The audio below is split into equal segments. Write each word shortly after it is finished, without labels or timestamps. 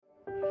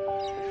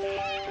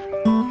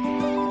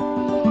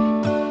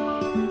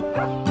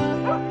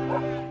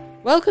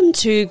Welcome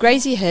to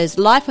Graziher's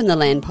Life on the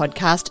Land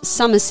podcast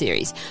summer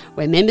series,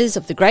 where members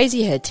of the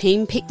Graziher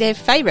team pick their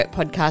favourite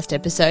podcast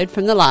episode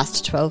from the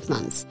last 12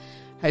 months.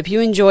 Hope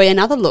you enjoy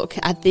another look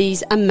at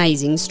these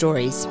amazing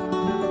stories.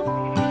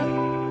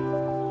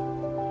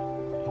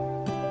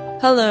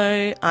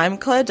 Hello, I'm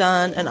Claire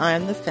Dunne and I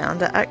am the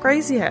founder at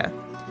Graziher.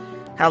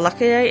 How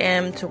lucky I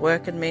am to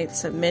work and meet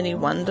so many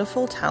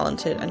wonderful,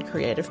 talented and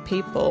creative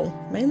people,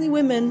 mainly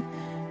women,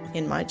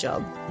 in my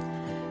job.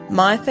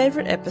 My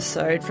favourite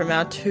episode from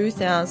our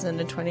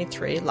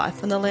 2023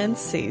 Life on the Land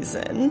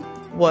season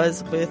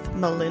was with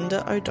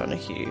Melinda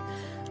O'Donoghue,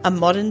 a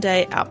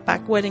modern-day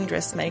Outback wedding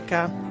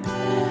dressmaker.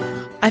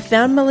 I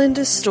found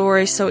Melinda's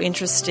story so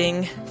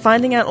interesting,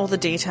 finding out all the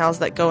details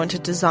that go into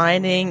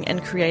designing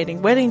and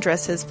creating wedding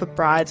dresses for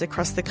brides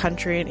across the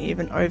country and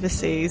even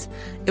overseas.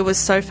 It was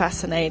so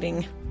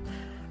fascinating.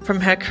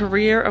 From her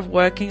career of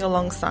working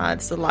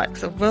alongside the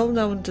likes of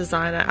well-known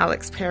designer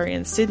Alex Perry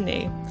in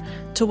Sydney,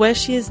 to where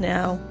she is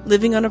now,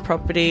 living on a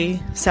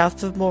property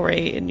south of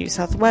Moree in New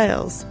South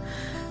Wales.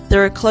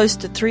 There are close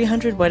to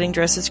 300 wedding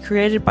dresses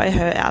created by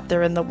her out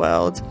there in the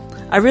world.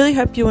 I really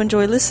hope you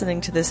enjoy listening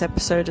to this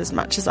episode as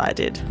much as I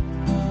did.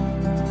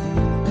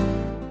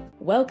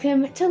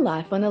 Welcome to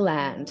Life on the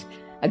Land,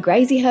 a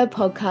Graziher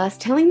podcast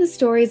telling the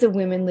stories of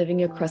women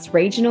living across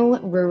regional,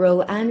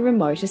 rural and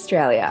remote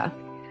Australia.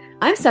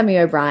 I'm Sammy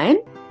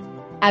O'Brien.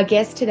 Our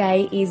guest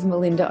today is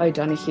Melinda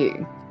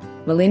O'Donoghue.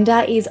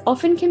 Melinda is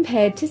often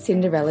compared to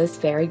Cinderella's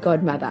fairy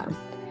godmother.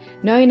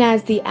 Known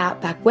as the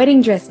Outback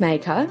Wedding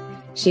Dressmaker,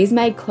 she's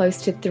made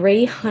close to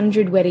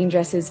 300 wedding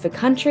dresses for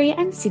country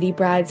and city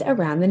brides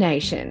around the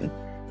nation.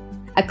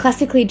 A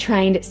classically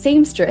trained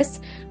seamstress,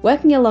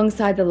 working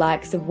alongside the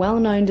likes of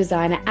well-known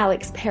designer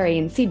Alex Perry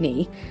in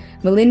Sydney,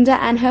 Melinda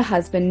and her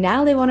husband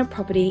now live on a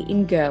property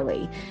in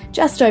Gurley,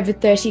 just over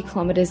 30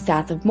 kilometres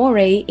south of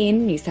Moree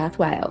in New South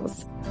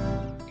Wales.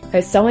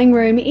 Her sewing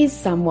room is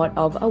somewhat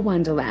of a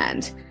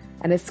wonderland,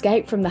 an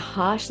escape from the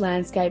harsh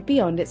landscape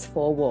beyond its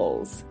four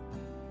walls.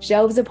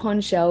 Shelves upon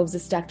shelves are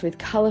stacked with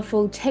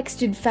colourful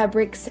textured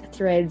fabrics,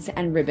 threads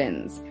and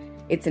ribbons.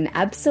 It's an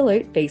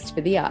absolute feast for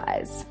the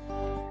eyes.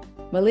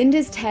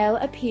 Melinda's tale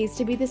appears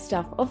to be the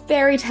stuff of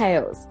fairy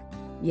tales,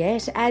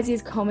 yet as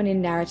is common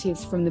in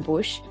narratives from the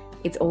bush,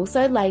 it's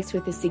also laced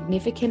with a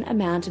significant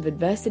amount of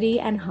adversity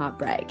and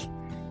heartbreak.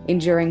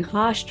 Enduring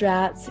harsh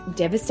droughts,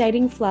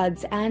 devastating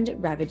floods and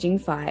ravaging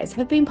fires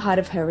have been part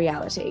of her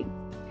reality.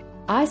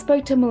 I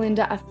spoke to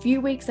Melinda a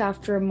few weeks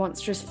after a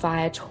monstrous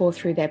fire tore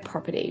through their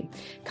property,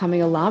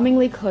 coming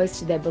alarmingly close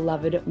to their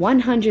beloved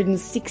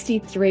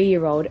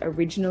 163-year-old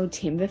original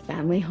timber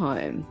family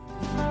home.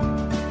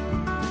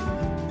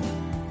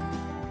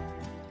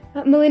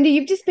 Melinda,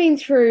 you've just been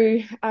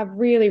through a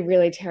really,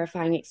 really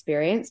terrifying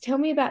experience. Tell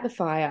me about the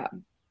fire.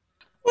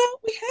 Well,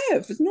 we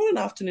have. It's not an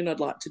afternoon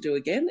I'd like to do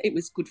again. It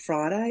was Good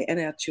Friday and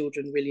our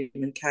children, William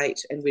and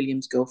Kate, and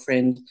William's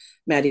girlfriend,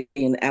 Maddie,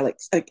 and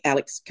Alex,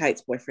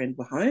 Kate's boyfriend,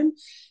 were home.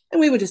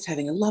 And we were just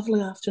having a lovely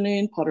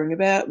afternoon, pottering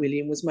about.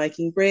 William was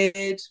making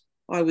bread.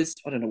 I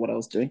don't know what I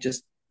was doing,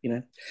 just,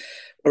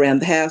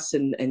 around the house.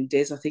 And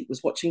Des, I think,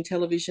 was watching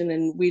television.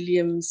 And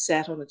William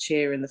sat on a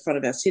chair in the front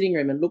of our sitting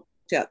room and looked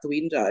out the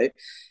window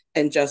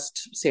and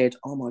just said,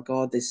 "Oh, my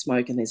God, there's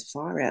smoke and there's a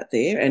fire out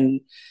there."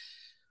 And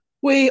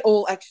we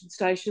all action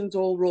stations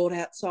all roared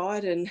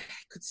outside and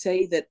could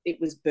see that it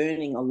was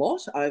burning a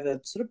lot over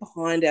sort of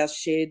behind our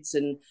sheds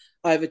and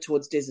over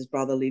towards Des's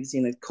brother lives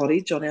in a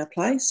cottage on our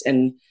place.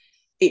 And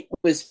it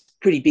was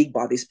pretty big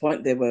by this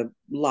point. There were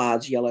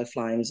large yellow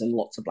flames and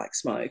lots of black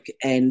smoke.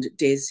 And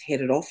Des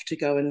headed off to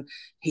go and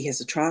he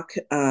has a truck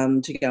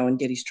to go and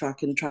get his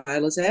truck and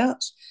trailers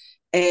out.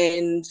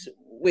 And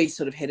we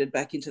sort of headed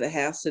back into the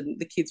house and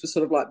the kids were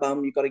sort of like,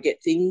 "Mum, you've got to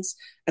get things."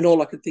 And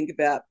all I could think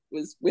about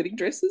was wedding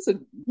dresses.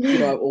 And,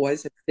 I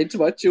always have said to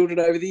my children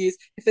over the years,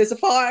 if there's a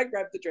fire,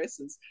 grab the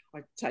dresses.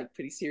 I take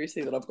pretty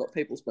seriously that I've got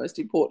people's most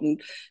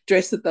important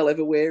dress that they'll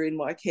ever wear in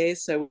my care.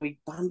 So we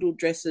bundled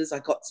dresses. I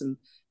got some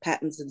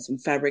patterns and some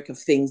fabric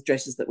of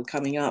dresses that were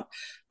coming up.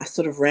 I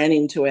sort of ran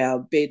into our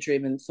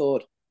bedroom and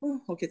thought,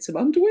 I'll get some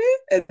underwear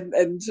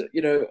and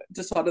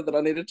decided that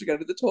I needed to go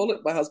to the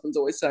toilet. My husband's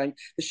always saying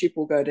the ship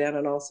will go down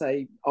and I'll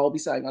be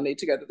saying I need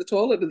to go to the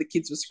toilet, and the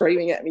kids were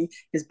screaming at me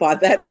because by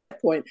that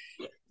point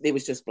there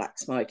was just black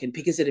smoke. And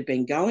because it had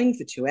been going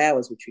for 2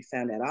 hours, which we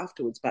found out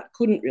afterwards, but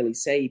couldn't really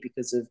see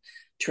because of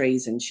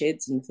trees and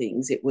sheds and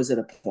things, it was at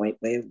a point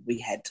where we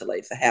had to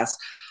leave the house.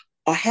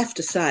 I have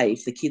to say,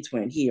 if the kids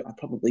weren't here, I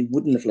probably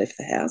wouldn't have left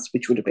the house,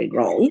 which would have been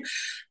wrong.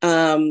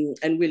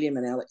 And William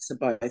and Alex are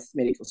both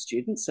medical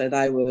students, so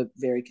they were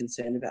very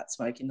concerned about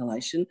smoke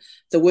inhalation.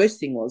 The worst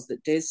thing was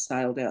that Des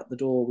sailed out the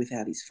door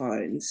without his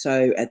phone.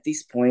 So at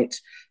this point,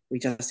 we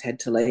just had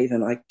to leave.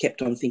 And I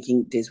kept on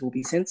thinking, Des will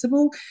be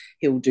sensible.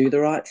 He'll do the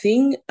right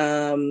thing.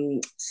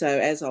 So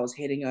as I was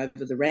heading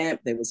over the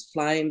ramp, there was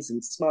flames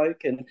and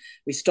smoke, and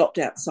we stopped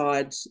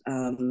outside.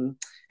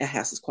 Our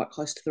house is quite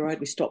close to the road.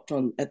 We stopped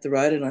at the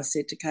road, and I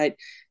said to Kate,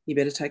 you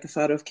better take a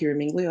photo of Kira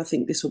Mingley. I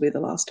think this will be the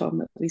last time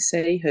that we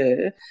see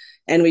her.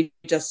 And we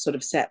just sort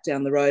of sat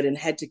down the road and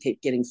had to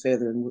keep getting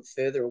further and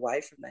further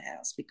away from the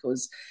house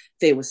because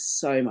there was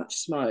so much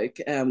smoke.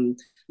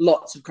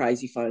 Lots of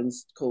crazy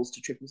calls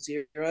to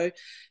 000,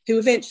 who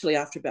eventually,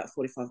 after about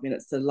 45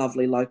 minutes, the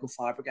lovely local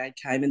fire brigade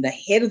came, and the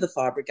head of the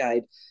fire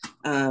brigade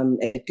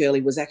at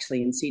Gurley was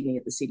actually in Sydney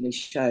at the Sydney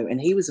show,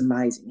 and he was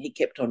amazing. He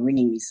kept on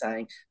ringing me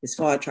saying, there's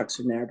fire trucks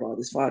from Narrabri,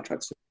 there's fire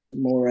trucks from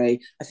Moree.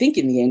 I think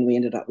in the end we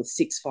ended up with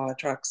 6 fire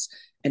trucks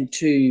and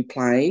 2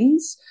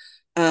 planes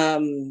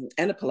and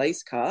a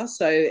police car.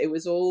 So it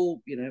was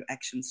all,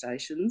 action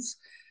stations.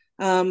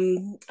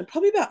 And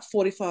probably about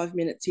 45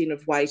 minutes in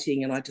of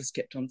waiting, and I just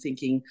kept on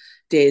thinking,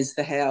 there's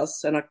the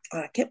house. And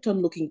I kept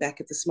on looking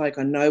back at the smoke.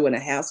 I know when a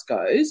house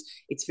goes,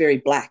 it's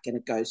very black and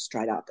it goes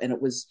straight up. And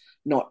it was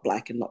not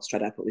black and not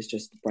straight up. It was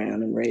just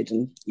brown and red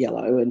and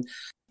yellow. And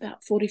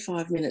about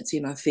 45 minutes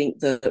in, I think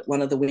that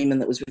one of the women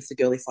that was with the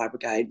Gurley Fire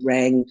Brigade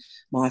rang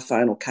my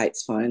phone or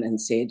Kate's phone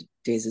and said,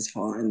 Des is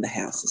fine, the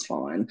house is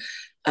fine.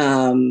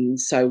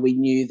 So we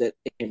knew that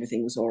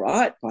everything was all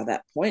right by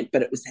that point,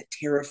 but it was that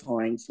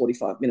terrifying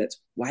 45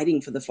 minutes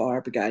waiting for the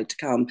fire brigade to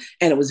come,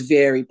 and it was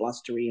very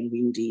blustery and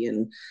windy,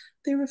 and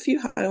there were a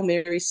few Hail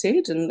Marys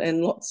said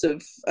and lots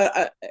of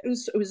it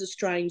was a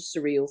strange,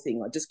 surreal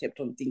thing. I just kept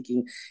on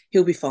thinking,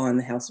 he'll be fine,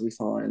 the house will be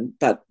fine.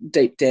 But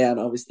deep down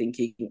I was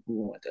thinking, I don't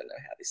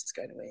know how this is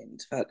going to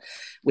end. But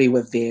we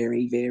were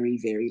very, very,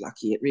 very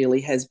lucky. It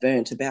really has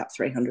burnt about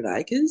 300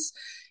 acres.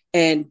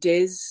 And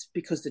Des,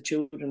 because the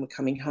children were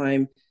coming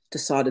home,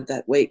 decided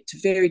that week to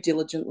very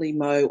diligently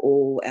mow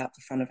all out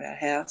the front of our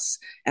house,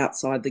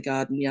 outside the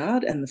garden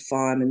yard. And the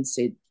fireman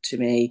said to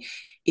me,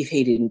 if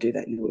he didn't do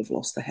that, you would have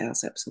lost the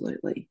house,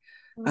 absolutely.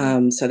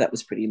 So that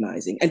was pretty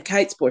amazing. And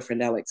Kate's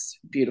boyfriend, Alex,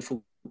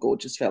 beautiful,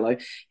 gorgeous fellow,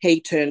 he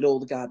turned all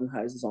the garden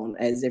hoses on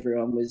as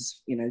everyone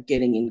was,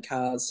 getting in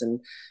cars and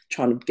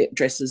trying to get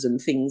dresses and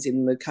things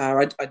in the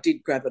car. I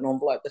did grab an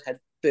envelope that had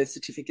birth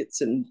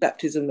certificates and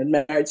baptism and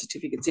marriage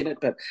certificates in it,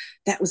 but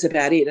that was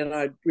about it. And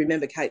I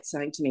remember Kate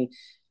saying to me,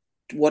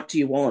 what do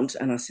you want?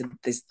 And I said,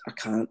 I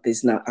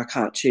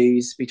can't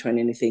choose between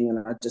anything, and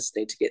I just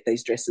need to get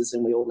these dresses,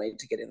 and we all need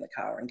to get in the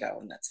car and go,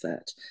 and that's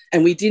that.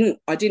 And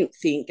I didn't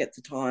think at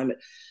the time,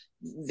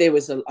 there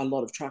was a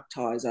lot of truck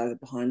tyres over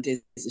behind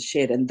Des'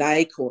 shed, and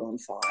they caught on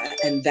fire,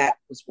 and that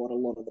was what a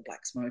lot of the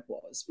black smoke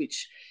was,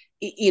 which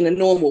in a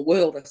normal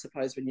world, I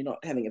suppose, when you're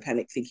not having a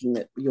panic thinking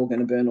that you're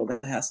going to burn or the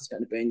house is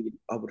going to burn,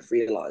 I would have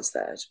realised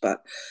that.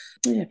 But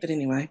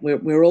anyway,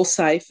 we're all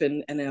safe,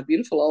 and our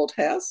beautiful old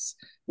house,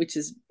 which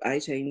is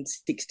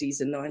 1860s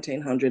and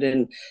 1900,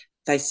 and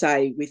they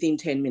say within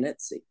 10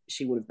 minutes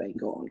she would have been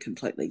gone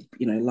completely,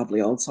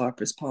 lovely old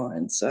cypress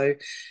pine. So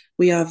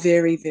we are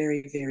very,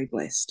 very, very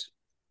blessed.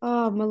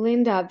 Oh,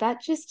 Melinda,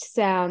 that just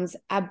sounds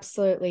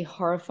absolutely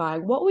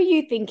horrifying. What were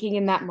you thinking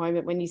in that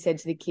moment when you said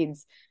to the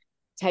kids,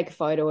 take a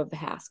photo of the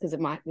house because it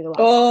might be the last?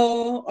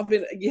 Oh, I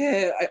mean,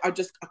 yeah, I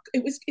just,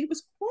 it was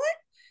quite,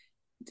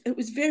 it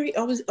was very,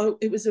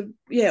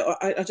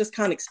 I just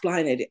can't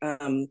explain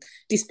it.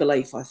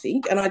 Disbelief, I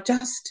think. And I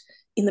just,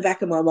 in the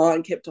back of my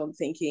mind, kept on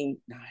thinking,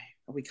 no,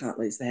 we can't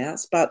lose the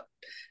house. But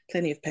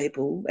plenty of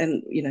people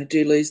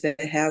do lose their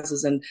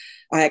houses. And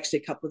I actually,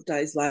 a couple of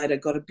days later,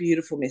 got a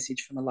beautiful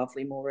message from a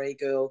lovely Moree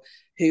girl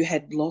who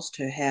had lost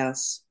her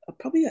house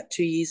probably about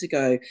 2 years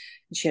ago.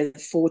 And she had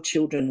 4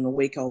 children and a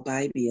week-old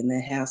baby, and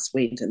their house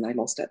went and they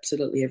lost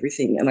absolutely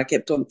everything. And I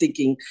kept on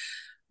thinking,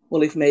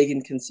 well, if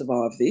Megan can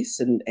survive this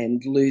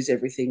and lose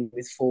everything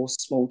with 4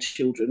 small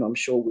children, I'm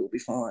sure we'll be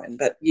fine.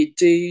 But you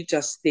do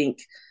just think,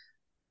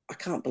 I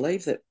can't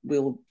believe that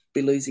we'll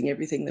be losing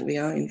everything that we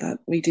own, but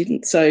we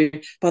didn't. So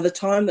by the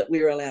time that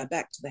we were allowed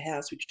back to the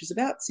house, which was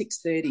about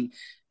 6:30,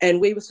 and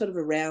we were sort of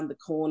around the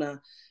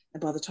corner,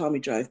 and by the time we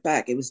drove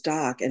back, it was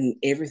dark and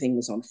everything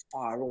was on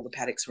fire. All the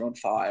paddocks were on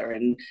fire,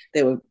 and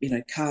there were,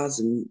 cars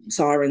and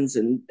sirens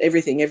and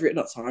everything,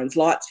 not sirens,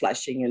 lights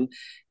flashing,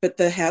 but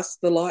the house,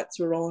 the lights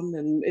were on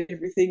and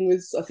everything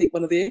was, I think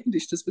one of the air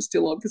conditioners was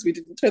still on because we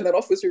didn't turn that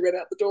off as we ran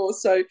out the door.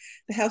 So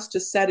the house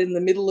just sat in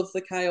the middle of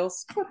the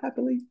chaos, quite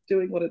happily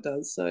doing what it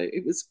does. So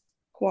it was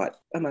quite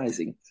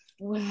amazing.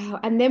 Wow.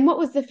 And then what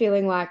was the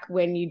feeling like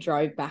when you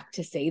drove back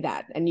to see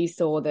that and you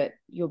saw that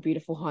your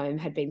beautiful home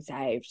had been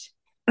saved?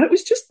 It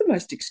was just the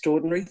most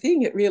extraordinary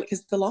thing. It really,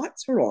 because the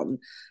lights were on,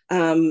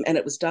 and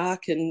it was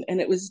dark, and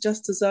it was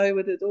just as though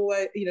it had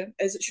always,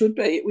 as it should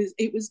be.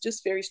 It was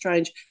just very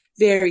strange,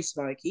 very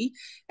smoky.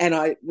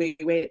 And we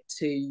went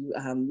to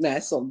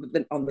mass on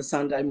the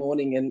Sunday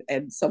morning,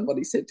 and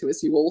somebody said to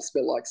us, "You all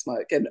smell like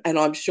smoke." And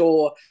I'm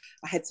sure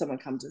I had someone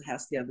come to the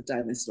house the other day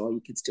and they said, "Oh,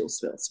 you could still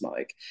smell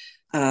smoke,"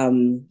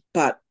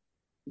 but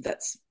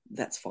that's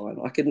that's fine.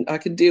 I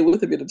can deal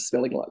with a bit of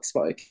smelling like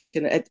smoke.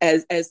 And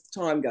as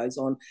time goes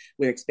on,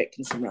 we're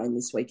expecting some rain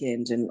this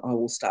weekend, and I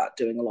will start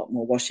doing a lot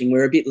more washing.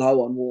 We're a bit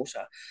low on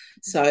water,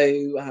 so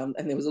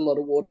and there was a lot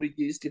of water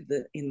used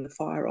in the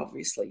fire,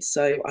 obviously.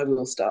 So I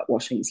will start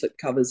washing slip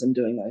covers and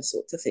doing those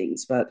sorts of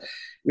things. But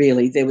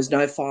really, there was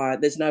no fire.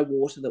 There's no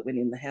water that went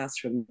in the house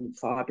from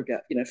fire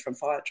brigade, from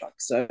fire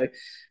trucks. So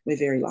we're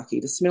very lucky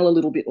to smell a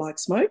little bit like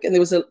smoke. And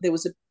there was a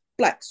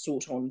black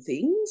soot on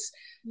things,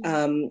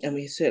 and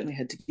we certainly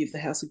had to give the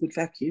house a good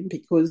vacuum,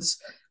 because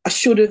I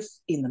should have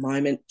in the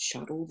moment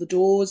shut all the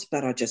doors,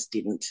 but I just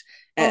didn't.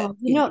 You're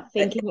not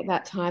thinking at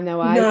that time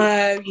though, are you?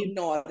 No, you're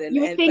not.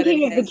 You were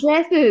thinking of the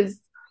dresses.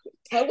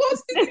 I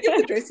was thinking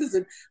of the dresses,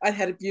 and I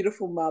had a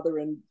beautiful mother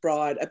and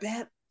bride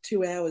about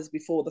 2 hours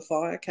before the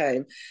fire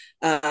came,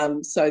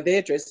 so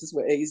their dresses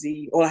were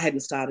easy. Or I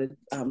hadn't started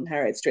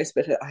Harriet's dress,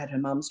 but I had her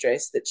mum's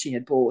dress that she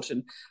had bought,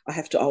 and I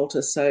have to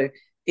alter, so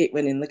it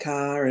went in the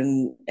car,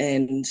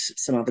 and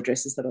some other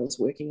dresses that I was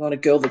working on. A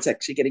girl that's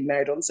actually getting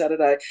married on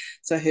Saturday,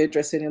 so her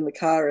dress went in the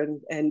car,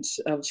 and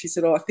she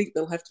said, I think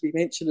there'll have to be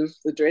mention of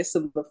the dress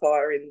and the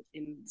fire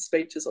in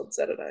speeches on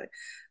Saturday.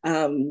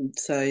 And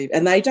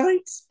I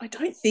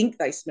don't think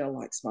they smell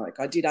like smoke.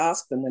 I did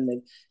ask them when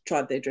they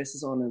tried their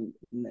dresses on,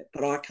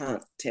 but I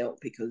can't tell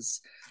because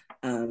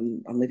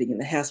I'm living in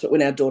the house. But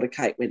when our daughter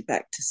Kate went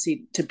back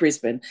to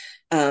Brisbane,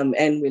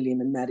 and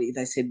William and Maddie,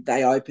 they said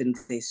they opened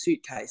their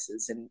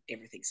suitcases and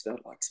everything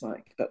smelled like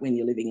smoke. But when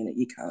you're living in it,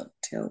 you can't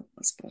tell,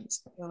 I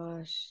suppose.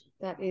 Gosh,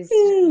 that is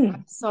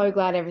I'm so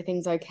glad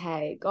everything's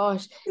okay.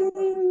 Gosh.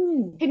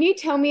 Can you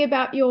tell me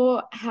about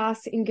your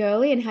house in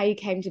Gurley and how you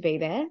came to be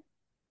there?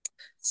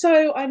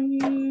 So I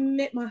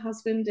met my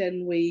husband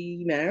and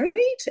we married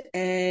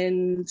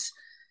and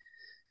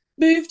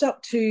moved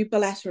up to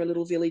Ballatta, a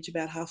little village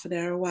about half an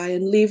hour away,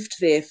 and lived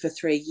there for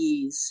 3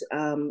 years.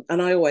 And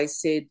I always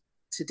said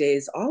to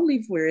Des, I'll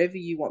live wherever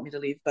you want me to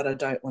live, but I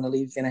don't want to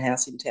live in a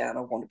house in town.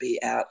 I want to be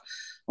out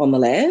on the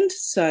land.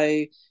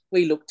 So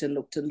we looked and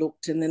looked and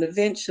looked, and then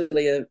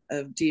eventually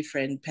a dear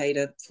friend,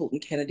 Peter Fulton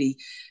Kennedy,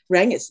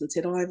 rang us and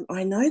said,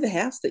 I know the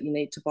house that you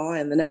need to buy,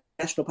 and the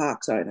National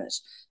Parks own it.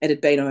 It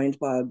had been owned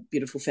by a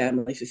beautiful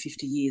family for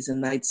 50 years,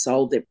 and they'd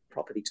sold their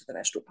property to the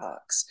National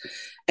Parks.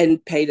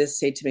 And Peter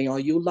said to me,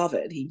 you'll love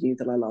it. He knew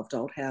that I loved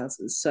old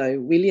houses. So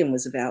William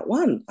was about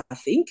 1, I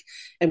think,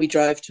 and we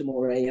drove to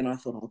Moree, and I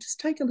thought, I'll just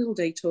take a little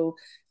detour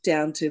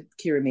down to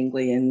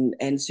Kirrimingley, and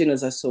as soon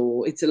as I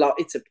saw it's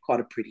quite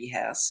a pretty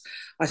house,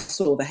 I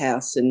saw the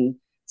house and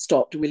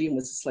stopped. William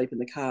was asleep in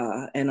the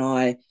car, and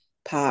I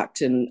parked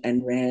and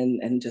ran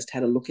and just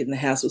had a look in the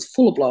house. It was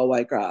full of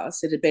blowaway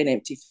grass. It had been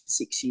empty for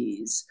 6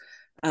 years.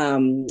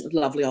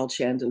 Lovely old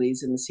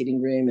chandeliers in the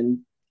sitting room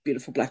and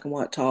beautiful black and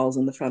white tiles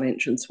in the front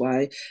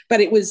entranceway.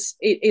 But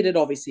it had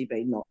obviously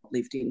been not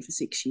lived in for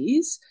 6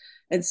 years,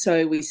 and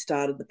so we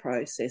started the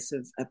process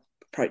of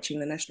approaching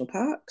the national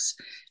parks,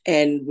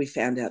 and we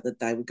found out that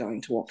they were going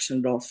to auction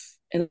it off.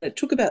 And it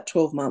took about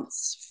 12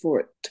 months for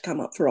it to come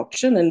up for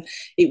auction, and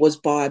it was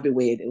buyer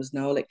beware. There was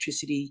no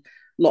electricity.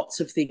 Lots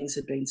of things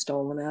had been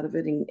stolen out of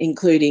it,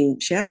 including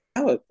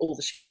all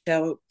the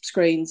shower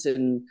screens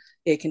and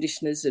air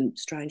conditioners and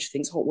strange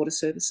things, hot water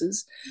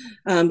services.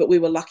 But we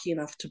were lucky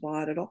enough to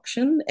buy it at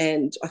auction,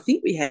 and I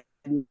think we had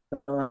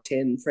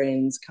 10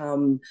 friends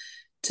come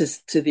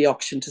to the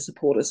auction to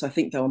support us. I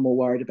think they were more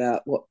worried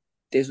about what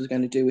Des was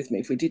going to do with me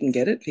if we didn't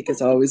get it,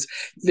 because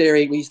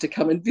we used to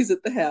come and visit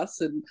the house,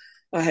 and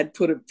I had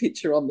put a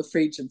picture on the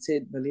fridge and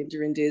said Melinda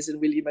and Des and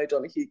William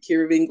O'Donoghue,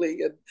 Kirrimingley,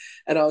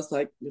 and I was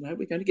like, we're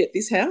going to get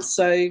this house.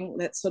 So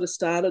that sort of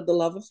started the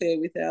love affair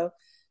with our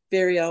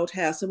very old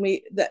house. And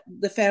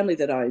the family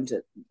that owned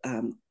it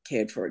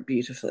cared for it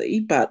beautifully,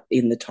 but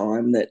in the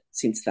time that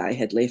since they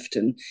had left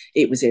and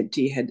it was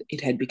empty,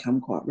 it had become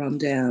quite run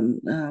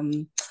down.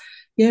 And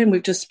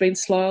we've just been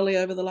slowly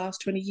over the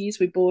last 20 years.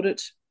 We bought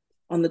it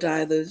on the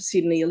day of the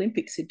Sydney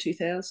Olympics in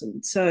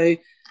 2000. So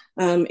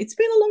it's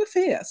been a long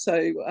affair. So,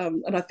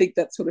 and I think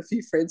that sort of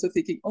few friends were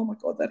thinking, oh my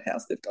God, that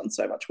house, they've done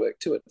so much work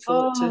to it.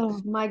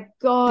 My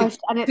gosh.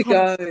 And it's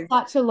had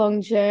such a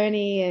long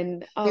journey.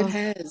 And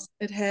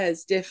It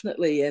has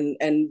definitely.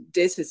 And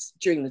Des has,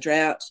 during the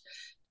drought,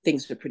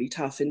 things were pretty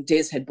tough, and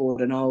Des had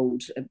bought an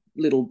old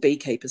little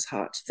beekeeper's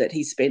hut that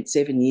he spent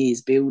 7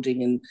 years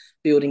building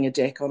a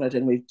deck on it,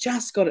 and we've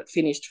just got it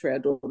finished for our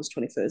daughter's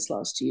 21st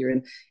last year,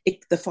 and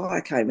the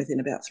fire came within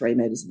about 3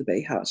 metres of the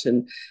bee hut,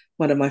 and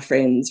one of my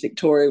friends,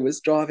 Victoria,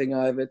 was driving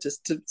over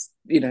just to,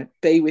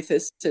 be with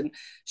us, and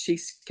she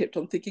kept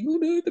on thinking, oh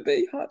no, the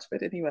bee hut.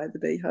 But anyway, the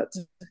bee hut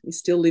is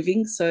still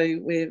living, so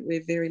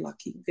we're very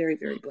lucky, very,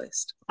 very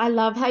blessed. I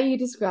love how you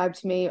described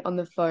to me on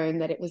the phone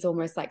that it was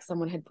almost like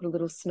someone had put a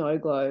little snow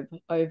globe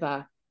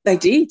over. They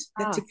did.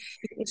 That's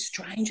the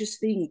strangest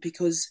thing,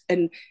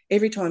 and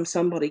every time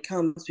somebody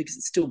comes, because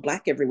it's still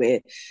black everywhere,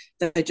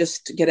 they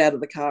just get out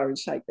of the car and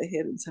shake their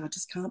head and say, I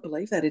just can't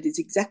believe that. It is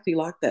exactly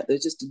like that.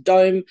 There's just a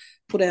dome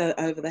put out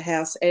over the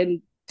house,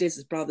 and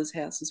Des's brother's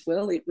house as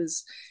well.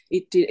 It's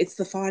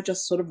the fire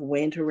just sort of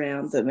went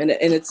around them, and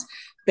it's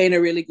been a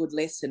really good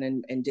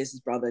lesson, and Des's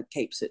brother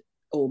keeps it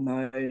all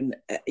mown,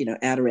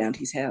 out around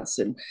his house,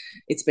 and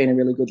it's been a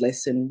really good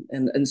lesson.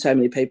 And so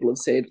many people have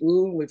said,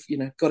 "Oh, we've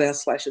got our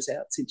slashes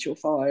out since your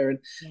fire, and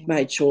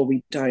made sure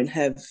we don't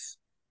have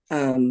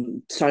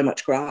so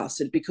much grass."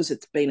 And because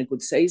it's been a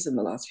good season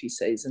the last few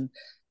seasons,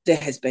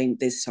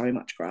 there's so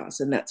much grass,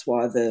 and that's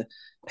why the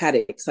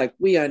paddocks, like,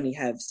 we only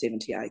have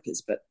 70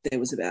 acres, but there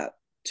was about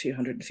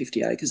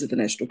 250 acres of the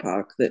national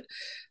park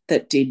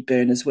that did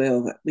burn as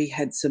well. We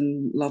had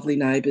some lovely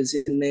neighbours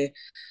in their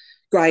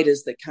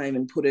graders that came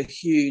and put a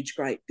huge,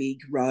 great big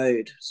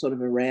road sort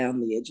of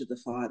around the edge of the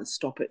fire to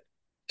stop it,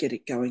 get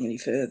it going any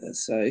further.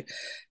 So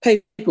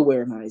people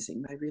were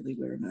amazing. They really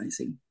were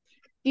amazing.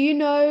 Do you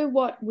know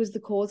what was the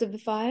cause of the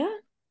fire?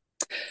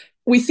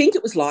 We think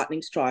it was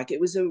lightning strike.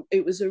 It was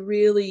a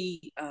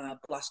really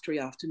blustery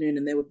afternoon,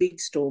 and there were big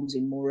storms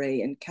in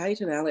Moree. And Kate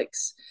and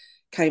Alex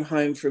came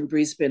home from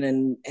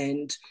Brisbane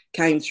and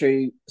came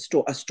through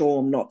a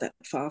storm not that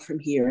far from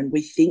here. And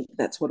we think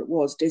that's what it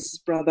was. Des's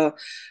brother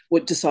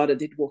decided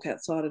they'd walk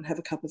outside and have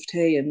a cup of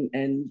tea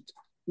and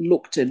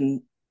looked,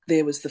 and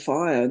there was the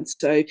fire. And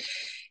so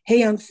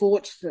he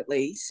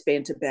unfortunately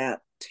spent about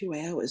 2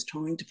 hours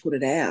trying to put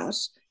it out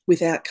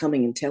without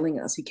coming and telling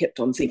us. He kept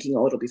on thinking,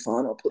 "Oh, it'll be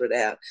fine, I'll put it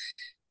out."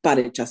 But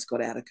it just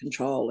got out of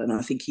control. And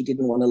I think he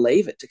didn't want to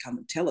leave it to come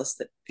and tell us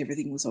that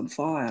everything was on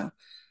fire.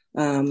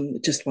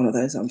 Just one of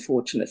those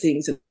unfortunate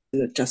things, that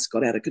it just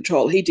got out of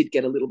control. He did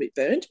get a little bit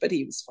burnt, but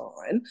he was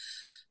fine.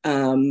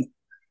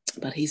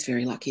 But he's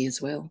very lucky as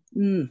well.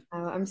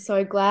 I'm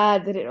so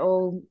glad that it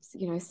all,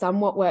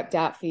 somewhat worked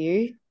out for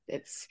you.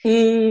 It's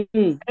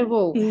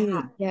incredible.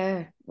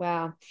 Yeah,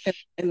 wow.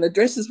 And the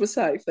dresses were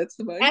safe. That's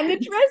the main And thing.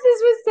 the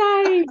dresses were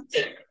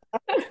saved.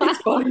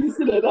 It's funny,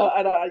 isn't it?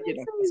 I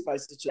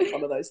suppose it's just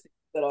one of those things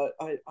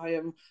that I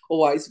am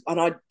always,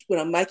 and when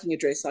I'm making a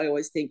dress, I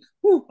always think,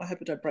 "Oh, I hope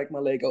I don't break my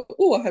leg," or,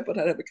 "Oh, I hope I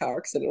don't have a car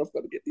accident. I've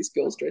got to get this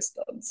girl's dress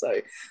done."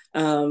 So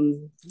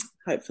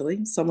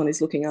hopefully someone is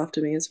looking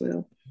after me as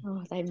well.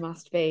 Oh, they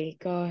must be.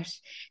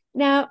 Gosh.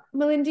 Now,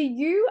 Melinda,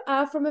 you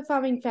are from a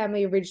farming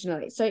family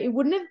originally, so it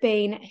wouldn't have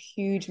been a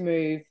huge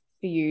move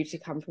for you to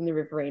come from the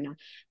Riverina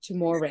to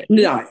Moree.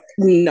 No,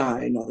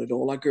 not at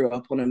all. I grew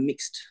up on a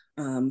mixed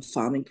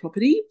farming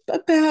property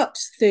about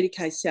 30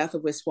 km south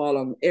of West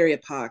Wyalong. Area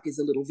Park is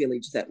a little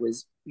village that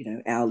was,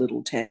 our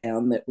little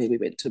town where we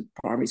went to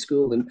primary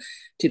school and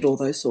did all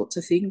those sorts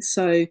of things.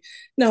 So,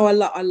 no,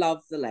 I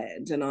love the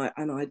land, and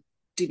I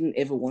didn't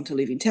ever want to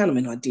live in town. I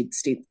mean, I did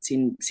stints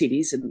in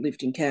cities and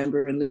lived in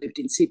Canberra and lived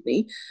in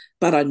Sydney,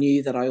 but I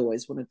knew that I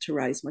always wanted to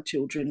raise my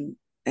children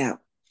out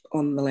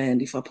on the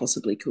land if I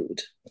possibly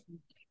could.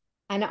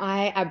 And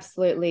I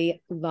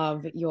absolutely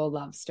love your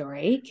love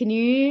story. Can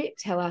you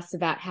tell us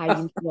about how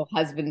you met your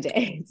husband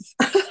is?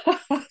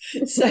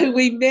 So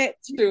we met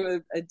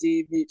through a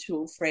dear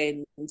mutual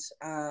friend,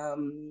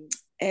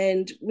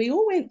 and we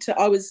all went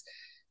to,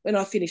 when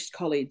I finished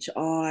college,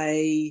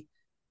 I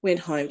went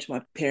home to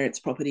my parents'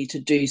 property to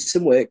do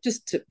some work.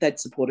 They'd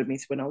supported me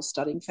when I was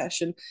studying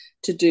fashion.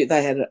 They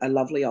had a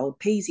lovely old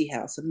peasy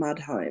house, a mud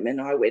home, and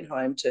I went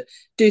home to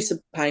do some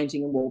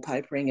painting and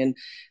wallpapering. And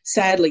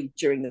sadly,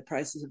 during the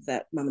process of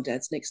that, Mum and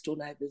Dad's next door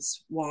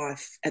neighbour's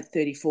wife at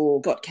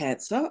 34 got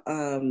cancer,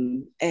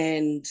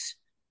 and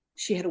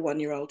she had a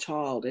 1-year-old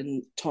child,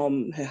 and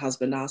Tom, her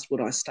husband, asked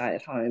would I stay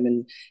at home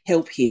and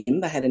help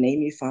him. They had an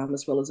emu farm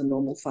as well as a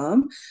normal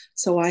farm.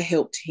 So I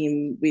helped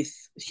him with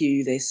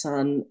Hugh, their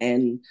son,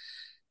 and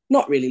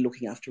not really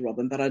looking after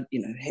Robin, but I,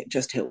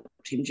 just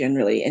helped him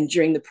generally. And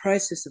during the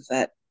process of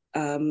that,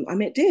 I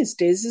met Des.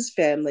 Des's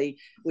family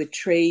were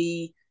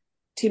tree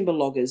timber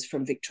loggers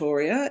from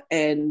Victoria,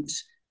 and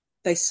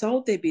they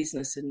sold their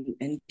business,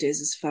 and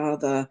Des's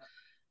father,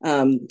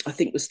 I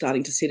think, was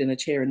starting to sit in a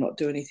chair and not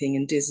do anything.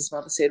 And Des's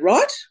mother said,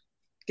 "Right,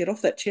 get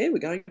off that chair. We're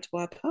going to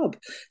buy a pub."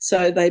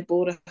 So they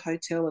bought a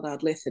hotel at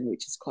Ardlethan,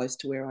 which is close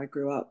to where I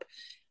grew up.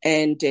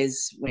 And Des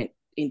went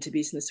into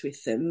business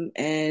with them.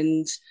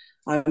 And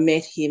I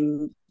met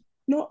him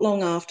not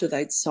long after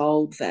they'd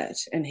sold that.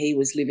 And he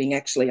was living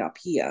actually up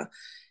here.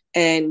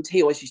 And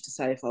he always used to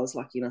say if I was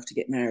lucky enough to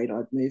get married,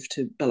 I'd move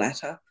to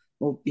Ballatta,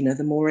 or,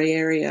 the Moree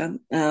area.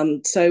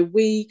 So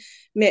we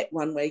met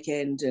one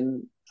weekend,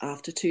 and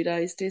after 2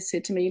 days, Des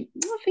said to me,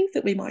 "I think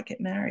that we might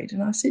get married."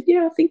 And I said,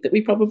 "Yeah, I think that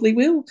we probably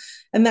will."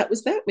 And that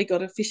was that. We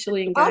got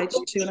officially engaged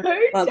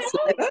 2.5 months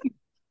later.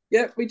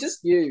 Yeah, we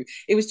just knew.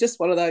 It was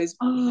just one of those.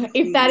 Oh,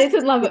 if that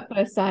isn't love at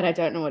first sight, I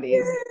don't know what is.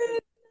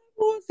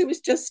 Yeah, it was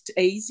just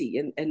easy.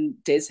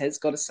 And Des has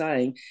got a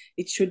saying,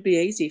 it should be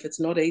easy. If it's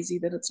not easy,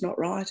 then it's not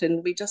right.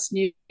 And we just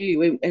knew.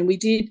 And we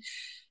did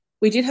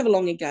have a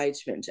long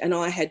engagement, and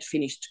I had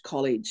finished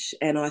college,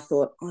 and I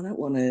thought, I don't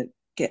want to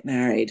get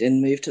married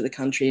and move to the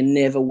country and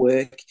never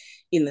work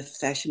in the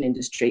fashion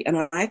industry. And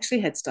I actually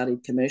had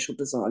studied commercial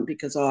design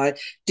because I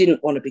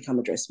didn't want to become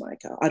a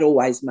dressmaker. I'd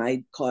always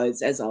made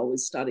clothes as I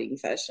was studying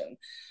fashion.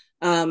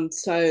 And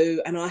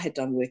I had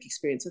done work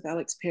experience with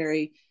Alex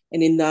Perry.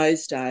 And in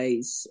those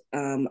days,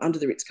 under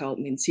the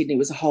Ritz-Carlton in Sydney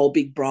was a whole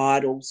big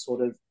bridal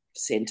sort of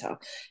centre.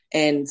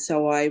 And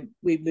so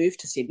we moved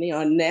to Sydney.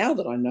 Now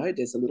that I know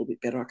Des a little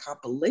bit better, I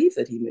can't believe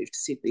that he moved to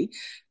Sydney.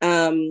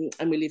 And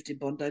we lived in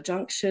Bondi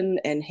Junction,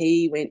 and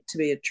he went to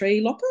be a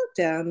tree lopper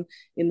down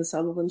in the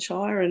Sutherland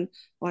Shire, and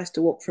I used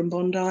to walk from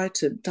Bondi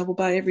to Double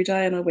Bay every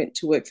day, and I went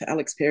to work for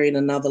Alex Perry and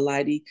another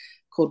lady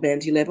called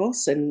Mandy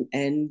Levos, and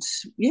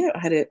I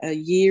had a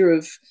year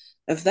of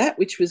that,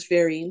 which was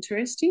very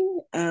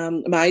interesting,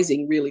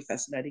 amazing, really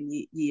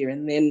fascinating year.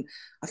 And then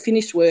I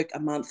finished work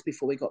a month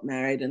before we got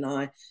married, and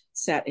I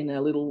sat in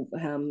a little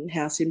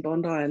house in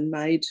Bondi and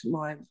made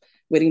my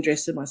wedding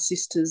dress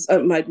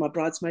and made my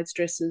bridesmaids'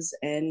 dresses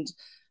and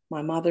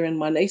my mother and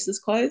my niece's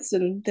clothes.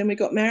 And then we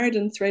got married,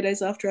 and 3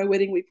 days after our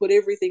wedding, we put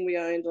everything we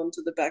owned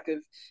onto the back of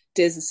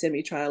Des's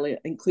semi-trailer,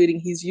 including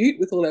his ute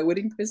with all our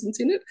wedding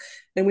presents in it,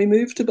 and we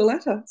moved to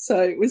Ballatta.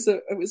 So it was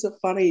a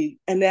funny,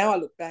 and now I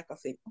look back, I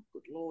think, oh,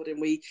 good Lord, and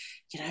we,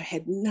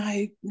 had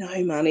no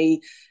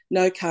money,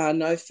 no car,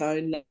 no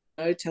phone,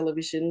 no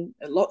television,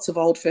 lots of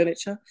old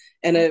furniture.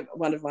 And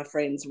one of my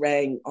friends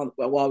rang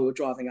while we were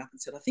driving up and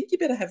said, I think you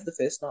better have the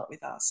first night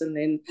with us. And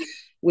then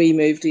we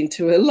moved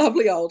into a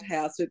lovely old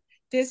house.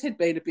 Des had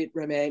been a bit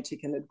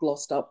romantic and had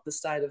glossed up the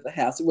state of the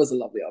house. It was a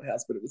lovely old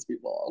house, but it was a bit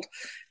wild.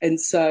 And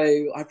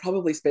so I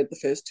probably spent the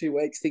first 2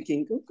 weeks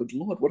thinking, oh, good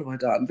Lord, what have I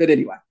done? But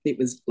anyway, it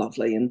was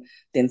lovely. And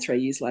then 3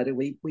 years later,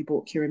 we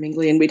bought Kira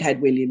Mingley, and we'd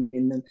had William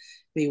in them.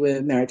 We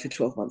were married for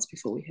 12 months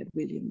before we had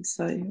William.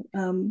 So,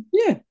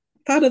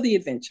 part of the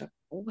adventure.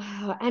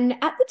 Wow. And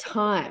at the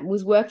time,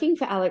 was working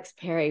for Alex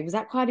Perry, was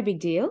that quite a big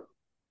deal?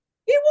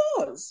 It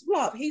was.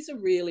 Right. He's a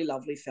really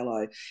lovely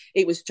fellow.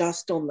 It was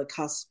just on the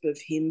cusp of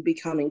him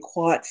becoming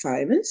quite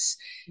famous.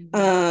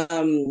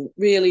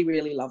 Really,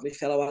 really lovely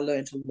fellow. I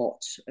learned a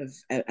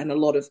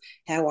lot of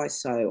how I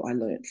sew I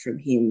learned from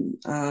him.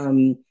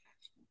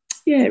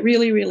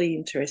 Really, really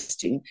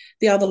interesting.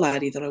 The other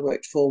lady that I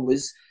worked for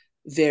was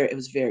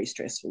very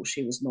stressful.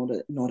 She was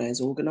not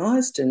as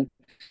organised, and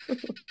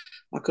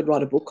I could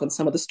write a book on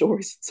some of the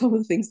stories, some of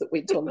the things that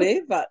went on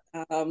there. But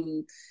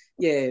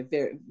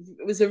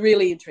it was a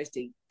really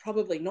interesting,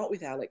 probably not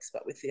with Alex,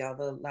 but with the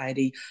other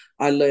lady,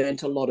 I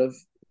learned a lot of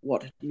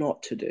what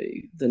not to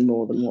do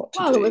more than what to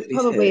do. Well, it was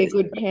probably a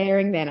good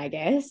pairing then, I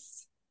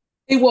guess.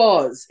 It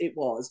was.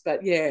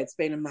 But it's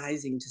been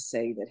amazing to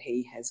see that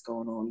he has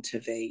gone on to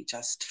be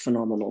just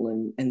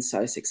phenomenal and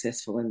so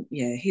successful. And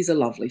he's a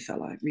lovely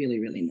fellow, really,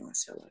 really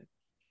nice fellow.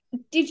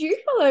 Did you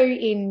follow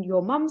in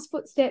your mum's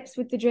footsteps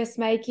with the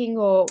dressmaking,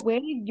 or where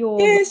did your...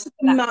 Yes,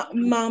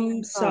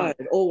 mum sewed,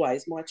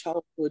 always. My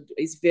childhood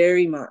is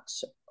very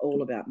much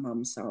all about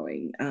mum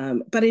sewing.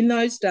 But in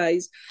those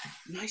days,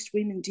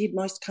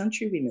 most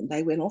country women,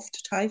 they went off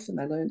to TAFE and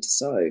they learned to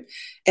sew.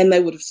 And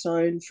they would have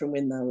sewn from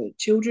when they were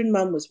children.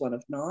 Mum was one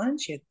of 9.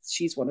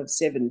 She's one of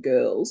 7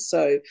 girls.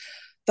 So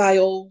they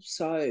all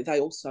sewed,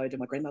 and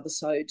my grandmother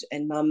sewed.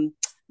 And mum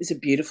is a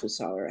beautiful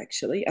sewer,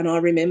 actually. And I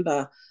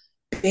remember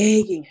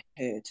begging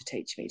her to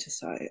teach me to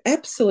sew,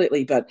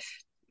 absolutely. But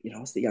I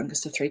was the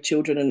youngest of 3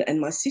 children, and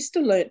my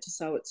sister learnt to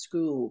sew at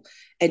school,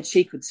 and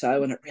she could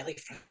sew, and it really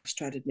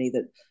frustrated me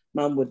that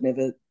mum would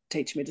never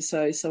teach me to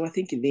sew. So I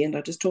think in the end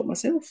I just taught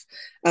myself.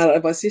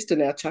 My sister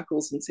now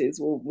chuckles and says,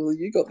 well,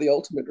 you got the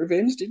ultimate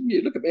revenge, didn't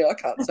you? Look at me, I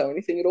can't sew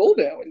anything at all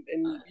now,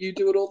 and you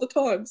do it all the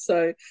time.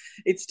 So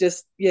it's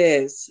just,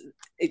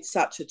 it's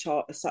such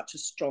a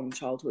strong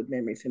childhood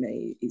memory for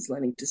me, is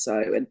learning to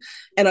sew.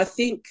 And I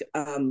think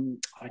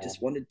I just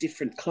wanted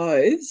different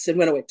clothes. And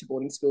when I went to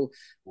boarding school,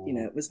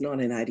 it was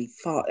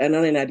 1985 and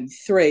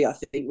 1983, I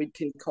think we'd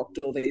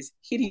concocted all these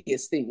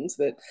hideous things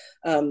that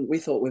we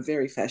thought were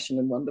very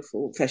fashionable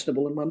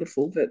and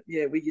wonderful, but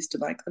we used to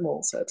make them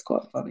all, so it's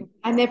quite funny.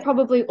 And they're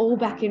probably all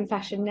back in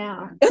fashion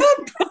now.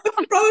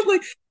 Probably.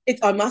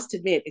 I must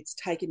admit, it's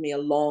taken me a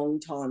long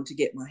time to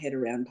get my head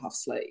around puff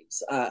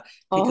sleeves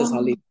because I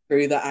lived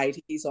through the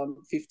 80s. I'm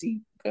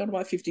 50, am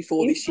I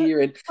 54 this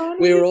year, and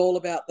we were all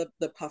about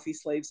the puffy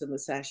sleeves and the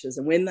sashes.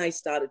 And when they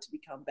started to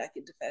become back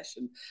into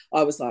fashion,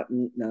 I was like,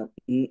 no,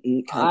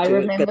 can't I do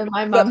remember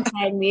my mum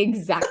saying the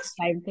exact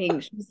same thing.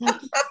 She was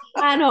like, I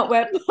cannot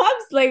wear puff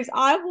sleeves.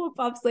 I wore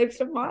puff sleeves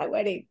for my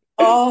wedding.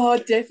 Oh,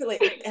 definitely.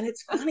 And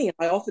it's funny,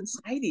 I often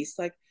say this,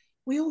 like,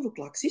 we all look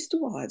like sister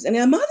wives, and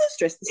our mothers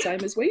dressed the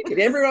same as we did.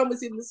 Everyone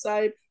was in the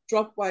same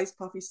drop waist,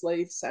 puffy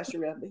sleeve, sash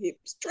around the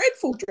hips.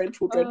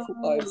 Dreadful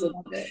clothes.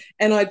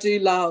 And I do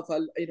love, I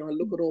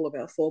look at all of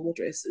our formal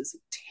dresses,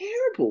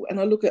 terrible. And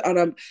I look at, and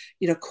I'm,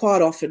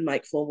 quite often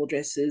make formal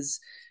dresses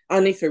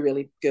only for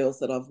really girls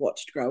that I've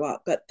watched grow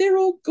up, but they're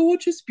all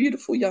gorgeous,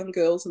 beautiful young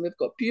girls, and they've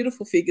got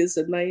beautiful figures,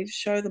 and they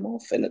show them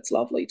off, and it's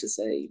lovely to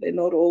see. They're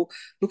not all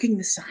looking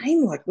the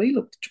same like we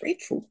looked.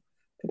 Dreadful.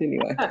 But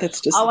anyway,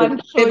 that's just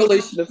the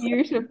evolution of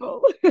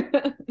beautiful.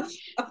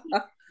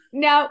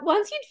 Now,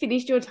 once you'd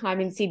finished your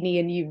time in Sydney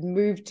and you've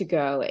moved to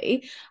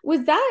Gurley,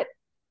 was that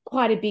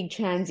quite a big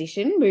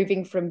transition,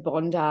 moving from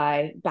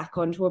Bondi back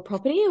onto a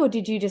property, or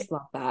did you just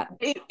love that?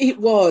 It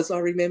was. I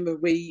remember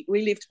we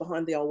lived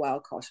behind the old whale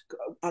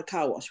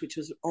car wash, which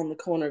was on the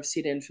corner of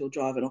Sid Enfield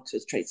Drive and Oxford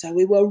Street. So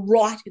we were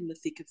right in the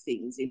thick of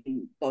things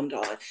in Bondi.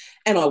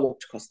 And I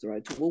walked across the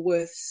road to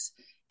Woolworths,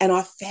 And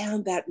I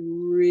found that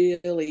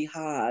really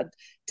hard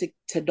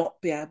to not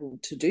be able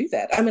to do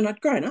that. I mean,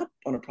 I'd grown up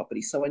on a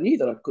property, so I knew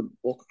that I couldn't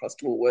walk across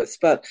to Woolworths,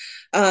 but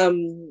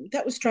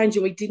that was strange,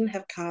 and we didn't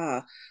have a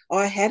car.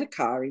 I had a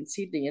car in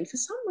Sydney, and for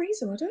some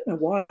reason, I don't know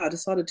why, I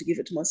decided to give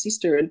it to my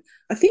sister, and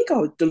I think I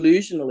was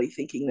delusionally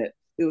thinking that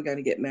we were going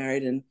to get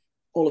married and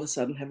all of a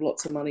sudden have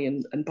lots of money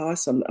and buy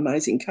some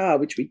amazing car,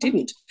 which we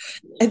didn't.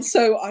 And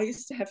so I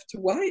used to have to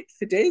wait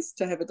for Des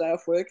to have a day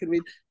off work, and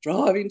we'd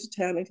drive into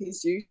town in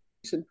his ute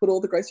and put all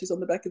the groceries on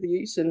the back of the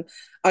ute. And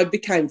I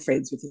became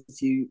friends with a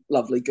few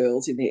lovely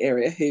girls in the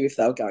area who, if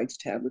they were going to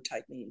town, would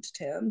take me into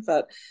town.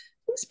 But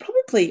it was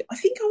probably, I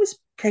think I was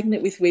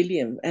pregnant with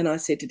William, and I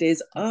said to Des,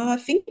 I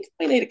think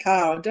we need a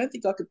car. I don't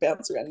think I could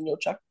bounce around in your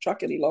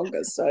truck any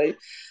longer. So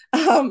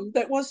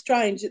that was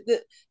strange.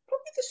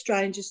 Probably the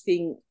strangest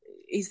thing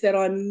is that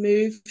I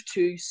moved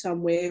to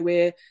somewhere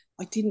where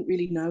I didn't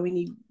really know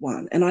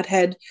anyone, and I'd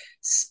had,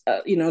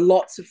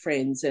 lots of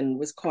friends and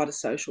was quite a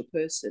social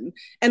person,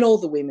 and all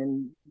the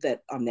women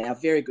that I'm now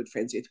very good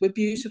friends with were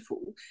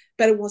beautiful,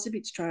 but it was a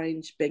bit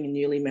strange being a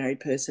newly married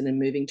person and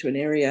moving to an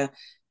area,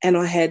 and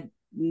I had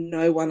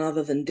no one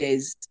other than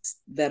Des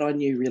that I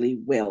knew really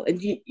well.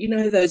 And you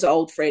know those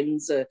old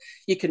friends,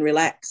 you can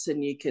relax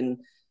and you can,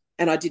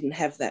 and I didn't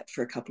have that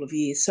for a couple of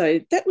years. So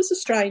that was a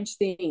strange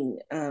thing.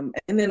 And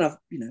then I've,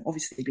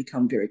 obviously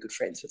become very good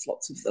friends with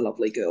lots of the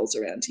lovely girls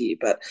around here.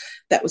 But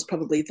that was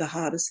probably the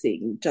hardest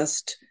thing.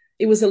 Just,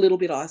 it was a little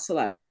bit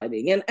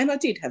isolating. And I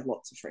did have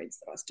lots of friends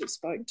that I still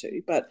spoke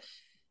to. But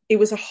it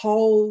was a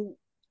whole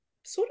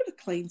sort of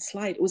a clean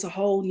slate. It was a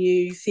whole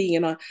new thing.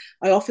 And I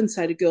often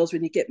say to girls,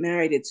 when you get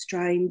married, it's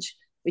strange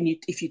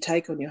if you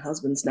take on your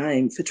husband's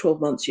name for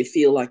 12 months, you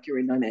feel like you're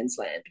in no man's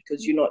land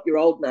because you're not your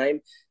old name,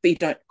 but you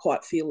don't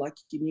quite feel like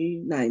your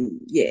new name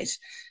yet.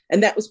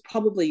 And that was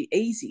probably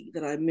easy,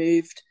 that I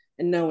moved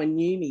and no one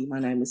knew me. My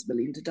name was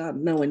Melinda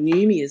Dunne. No one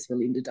knew me as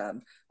Melinda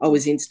Dunne. I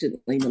was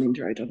instantly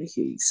Melinda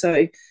O'Donoghue.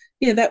 So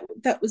yeah,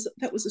 that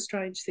was a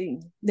strange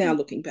thing now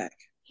looking back.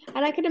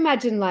 And I can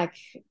imagine,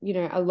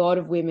 a lot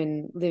of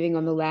women living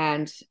on the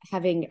land,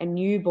 having a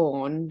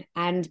newborn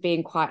and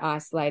being quite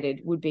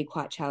isolated would be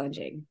quite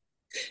challenging.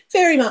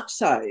 Very much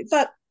so.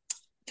 But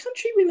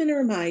country women are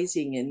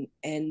amazing,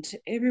 and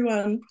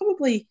everyone,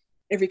 probably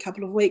every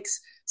couple of weeks,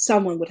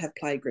 someone would have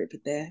playgroup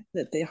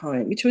at their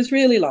home, which was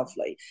really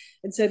lovely.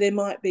 And so there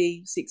might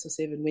be 6 or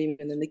 7 women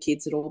and the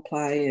kids that all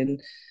play,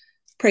 and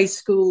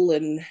preschool,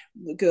 and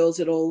the girls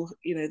that all,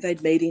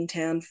 they'd meet in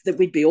town, that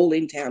we'd be all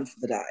in town for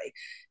the day,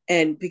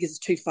 and because it's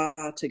too far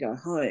to go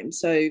home.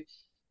 So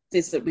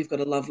we've got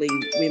a lovely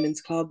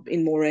women's club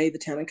in Moree, the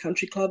Town and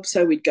Country Club.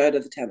 So we'd go to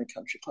the Town and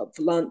Country Club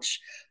for lunch,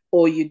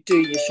 or you'd do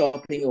your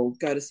shopping or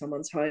go to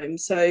someone's home.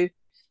 So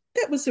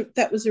that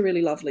was a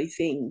really lovely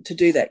thing to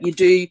do that. You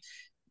do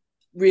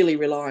really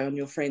rely on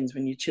your friends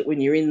when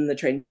you're in the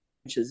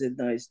trenches in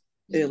those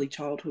early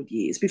childhood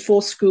years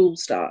before school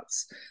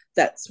starts.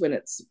 That's when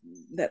it's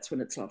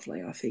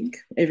lovely. I think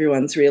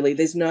everyone's really,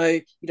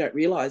 you don't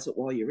realise it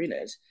while you're in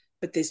it,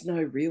 but there's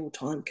no real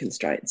time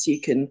constraints. You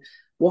can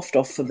waft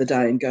off for the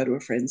day and go to a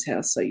friend's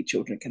house so your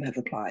children can have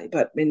a play.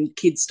 But when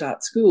kids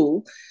start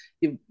school,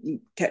 you're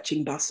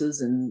catching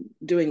buses and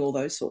doing all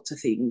those sorts of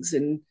things.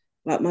 And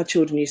like my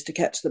children used to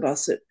catch the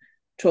bus at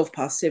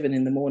 7:12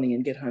 in the morning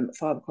and get home at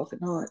 5 o'clock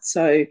at night.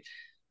 So,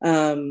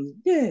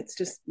 it's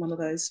just one of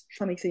those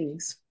funny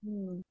things.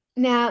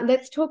 Now,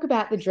 let's talk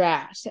about the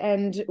drought.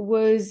 And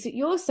was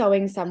your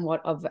sewing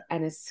somewhat of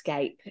an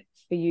escape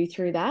for you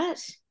through that?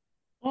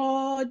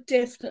 Oh,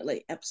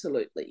 definitely.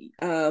 Absolutely.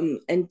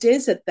 And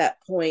Des at that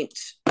point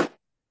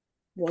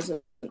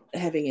wasn't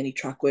having any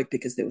truck work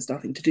because there was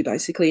nothing to do,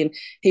 basically. And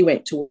he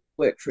went to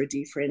work for a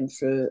dear friend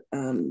for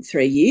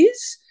 3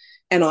 years.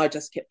 And I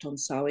just kept on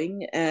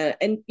sewing. And,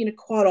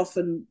 quite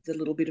often the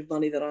little bit of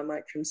money that I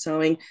make from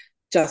sewing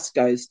just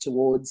goes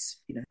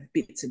towards,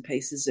 bits and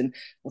pieces. And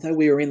although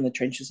we were in the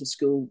trenches of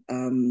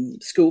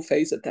school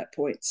fees at that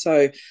point,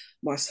 so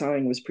my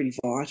sewing was pretty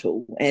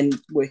vital, and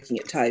working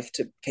at TAFE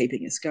to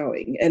keeping us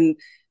going. And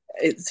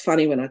it's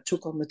funny, when I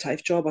took on the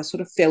TAFE job, I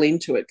sort of fell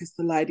into it because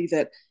the lady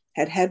that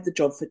had the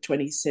job for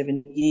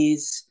 27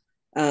 years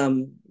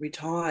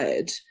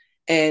retired,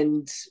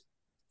 and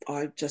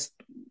I just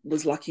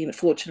was lucky and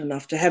fortunate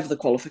enough to have the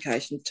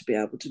qualifications to be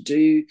able to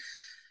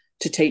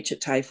teach at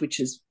TAFE, which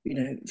is,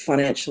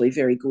 financially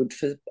very good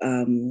for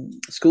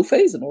school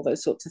fees and all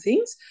those sorts of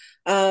things.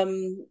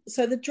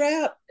 So the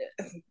drought,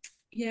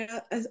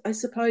 I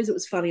suppose it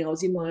was funny. I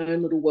was in my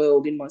own little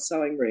world in my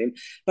sewing room,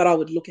 but I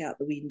would look out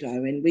the window,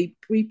 and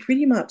we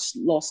pretty much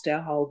lost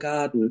our whole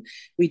garden.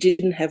 We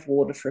didn't have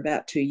water for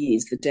about 2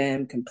 years. The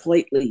dam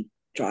completely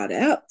dried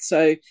out.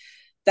 So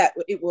that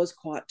it was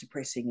quite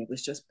depressing. It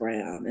was just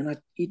brown, and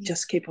you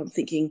just keep on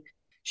thinking,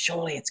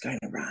 surely it's going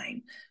to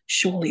rain.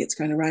 Surely it's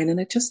going to rain. And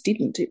it just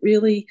didn't. It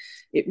really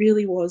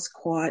was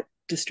quite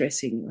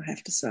distressing, I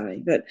have to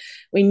say. But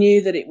we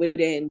knew that it would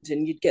end,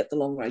 and you'd get the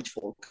long range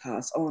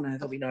forecast. Oh no,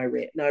 there'll be no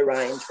rain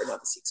for another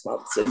 6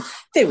 months. And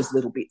there was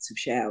little bits of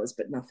showers,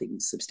 but nothing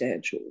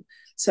substantial.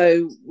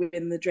 So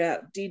when the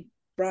drought did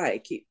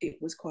break,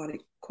 it was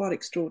quite quite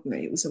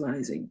extraordinary. It was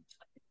amazing.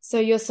 So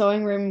your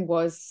sewing room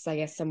was, I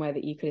guess, somewhere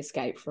that you could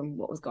escape from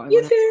what was going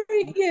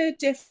on. Yeah,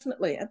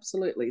 definitely,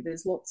 absolutely.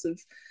 There's lots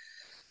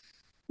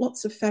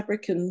of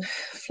fabric and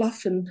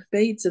fluff and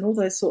beads and all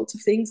those sorts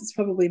of things. It's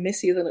probably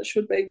messier than it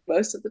should be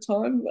most of the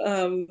time.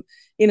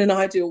 In an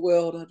ideal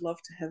world, I'd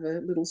love to have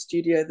a little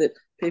studio that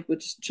people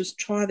just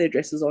try their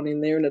dresses on in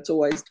there, and it's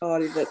always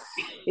tidy. But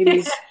it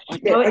is.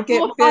 I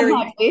get very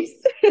like this.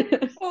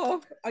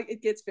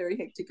 It gets very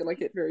hectic, and I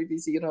get very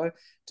busy, and I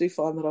do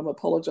find that I'm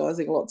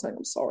apologising a lot, saying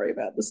I'm sorry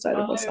about the state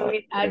of my sewing.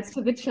 It adds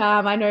to the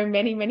charm. I know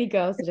many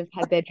girls that have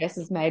had their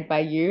dresses made by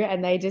you,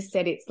 and they just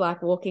said it's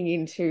like walking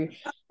into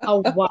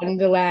a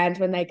wonderland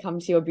when they come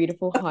to your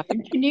beautiful home.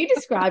 Can you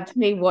describe to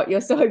me what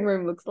your sewing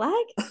room looks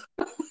like?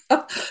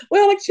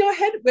 Well, actually, I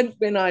had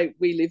when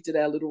we lived at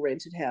our little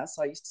rented house,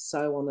 I used to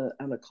sew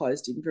on a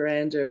closed-in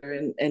veranda,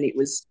 and it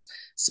was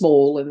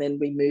small. And then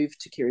we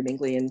moved to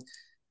Kirrimingley,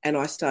 and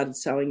I started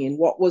sewing in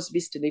what was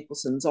Mr.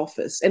 Nicholson's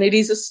office, and it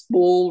is a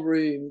small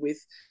room with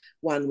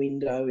one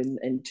window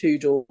and two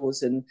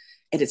doors, and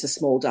it's a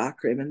small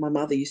dark room. And my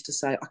mother used to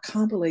say, "I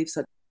can't believe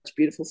such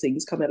beautiful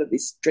things come out of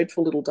this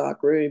dreadful little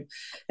dark room."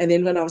 And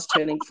then when I was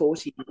turning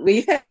 40,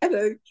 we had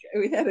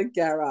a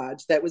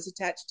garage that was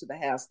attached to the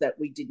house that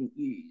we didn't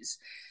use.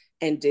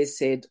 And Des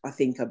said, "I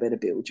think I better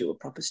build you a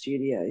proper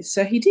studio."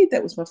 So he did.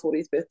 That was my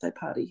 40th birthday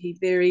party.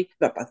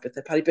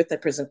 Birthday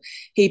present.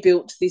 He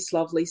built this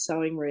lovely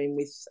sewing room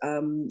with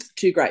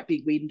two great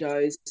big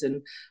windows,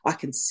 and I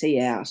can see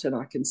out and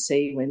I can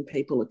see when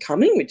people are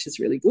coming, which is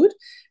really good.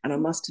 And I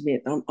must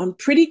admit, I'm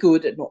pretty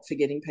good at not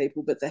forgetting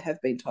people, but there have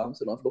been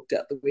times when I've looked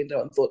out the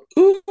window and thought,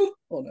 oh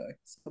no,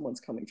 someone's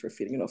coming for a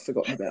fitting and I've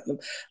forgotten about them.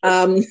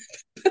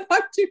 But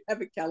I do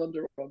have a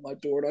calendar on my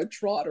door, and I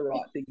try to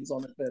write things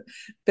on it, but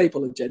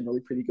people are generally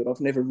pretty good. I've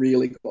never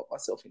really got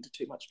myself into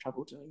too much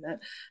trouble doing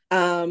that.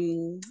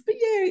 But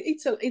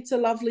yeah, it's a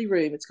lovely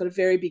room. It's got a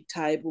very big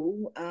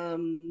table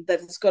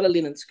that's got a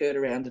linen skirt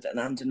around it, and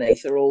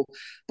underneath are all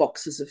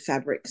boxes of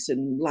fabrics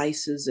and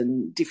laces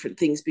and different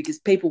things, because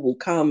people will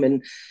come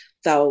and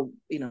they'll,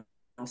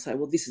 I'll say,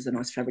 well, this is a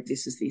nice fabric,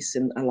 this is this,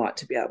 and I like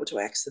to be able to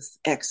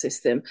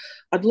access them.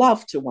 I'd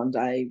love to one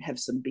day have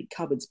some big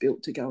cupboards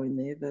built to go in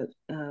there, but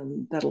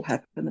that'll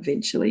happen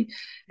eventually.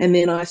 And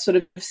then I sort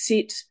of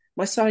sit,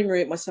 my sewing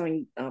room, I've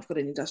got an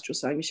industrial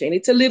sewing machine.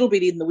 It's a little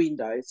bit in the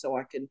window so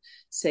I can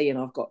see, and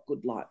I've got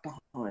good light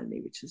behind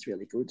me, which is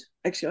really good.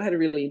 Actually, I had a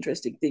really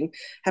interesting thing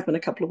happen a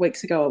couple of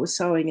weeks ago. I was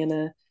sewing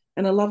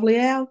and a lovely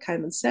owl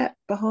came and sat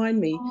behind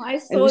me. Oh, I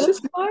saw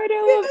the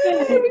photo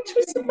of it. Which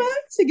was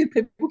amazing. And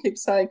people keep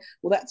saying,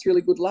 well, that's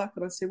really good luck.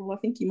 And I said, well, I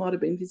think you might have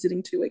been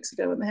visiting 2 weeks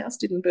ago and the house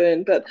didn't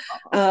burn. But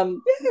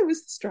it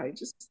was the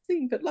strangest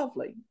thing, but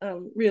lovely,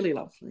 really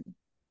lovely.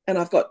 And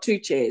I've got two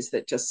chairs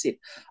that just sit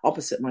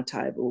opposite my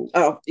table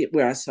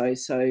where I sew.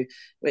 So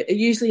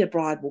usually a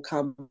bride will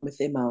come with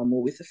their mum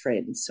or with a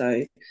friend.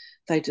 So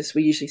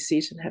we usually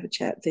sit and have a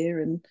chat there,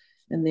 and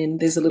then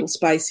there's a little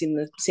space in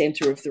the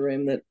centre of the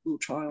room that we'll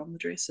try on the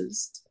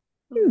dresses.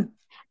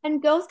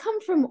 And girls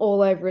come from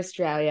all over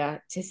Australia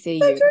to see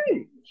They you.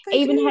 do. They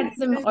even do. had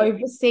some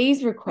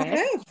overseas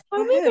requests.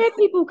 Tell me where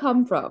people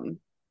come from.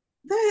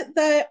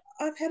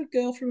 I've had a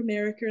girl from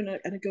America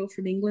and a girl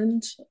from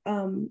England,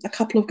 a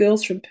couple of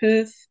girls from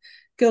Perth,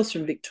 girls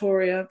from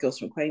Victoria, girls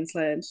from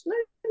Queensland,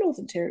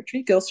 Northern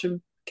Territory, girls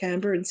from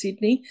Canberra and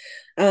Sydney,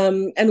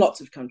 and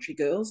lots of country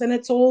girls. And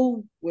it's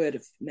all word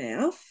of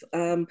mouth.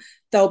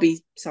 They'll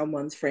be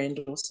someone's friend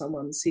or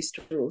someone's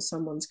sister or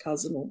someone's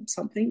cousin or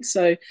something.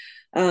 So,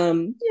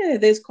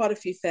 there's quite a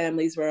few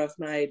families where I've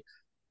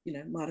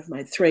might have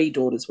made 3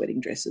 daughters' wedding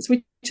dresses,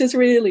 which is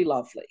really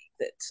lovely.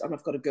 And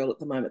I've got a girl at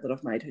the moment that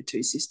I've made her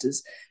 2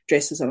 sisters'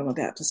 dresses, and I'm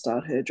about to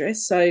start her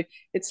dress. So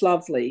it's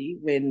lovely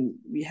when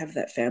you have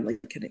that family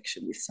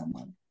connection with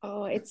someone.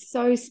 Oh, it's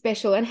so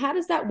special. And how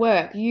does that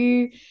work?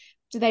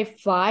 Do they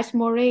fly to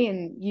Moree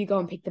and you go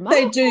and pick them up?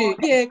 They do,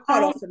 yeah.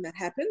 Quite often that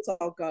happens.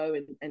 I'll go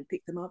and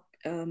pick them up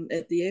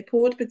at the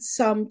airport, but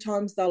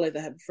sometimes they'll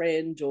either have a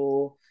friend,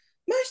 or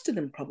most of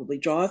them probably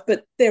drive,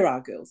 but there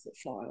are girls that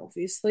fly,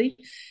 obviously.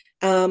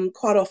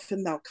 Quite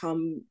often they'll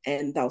come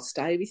and they'll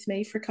stay with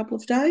me for a couple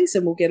of days,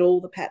 and we'll get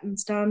all the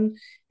patterns done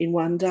in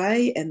one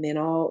day, and then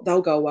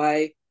they'll go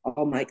away.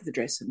 I'll make the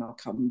dress and I'll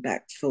come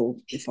back for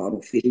the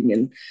final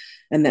fitting,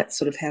 and that's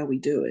sort of how we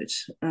do it.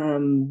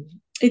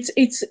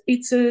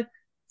 It's a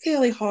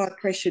fairly high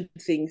pressured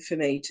thing for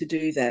me to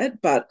do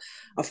that, but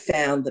I've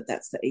found that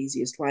that's the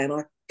easiest way, and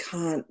I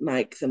can't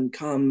make them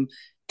come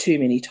too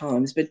many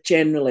times, but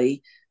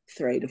generally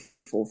 3 to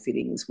 4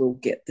 fittings will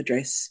get the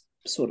dress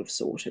sort of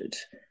sorted.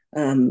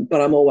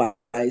 But I'm always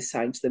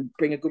saying to them,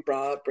 bring a good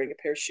bra, bring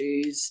a pair of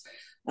shoes.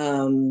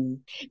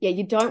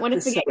 You don't want to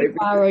forget your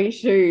bra or your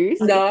shoes.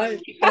 No,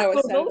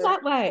 all that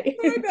way.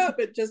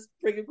 But just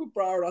bring a good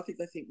bra, and I think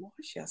they think, why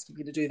is she asking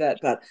me to do that?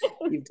 But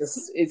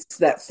it's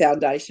that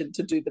foundation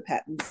to do the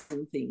patterns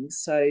and things.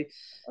 So,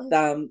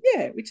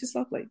 which is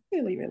lovely,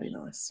 really, really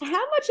nice.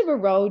 How much of a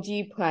role do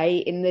you play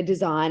in the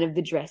design of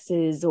the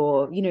dresses,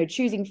 or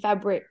choosing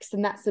fabrics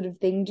and that sort of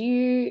thing?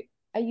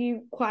 Are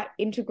you quite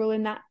integral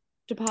in that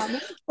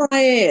department? I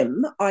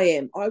am.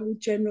 I will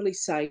generally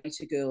say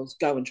to girls,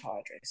 go and try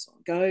a dress on.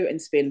 Go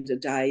and spend a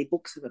day,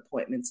 book some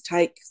appointments.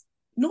 Take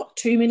not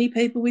too many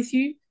people with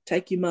you.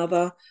 Take your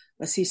mother,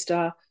 a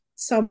sister,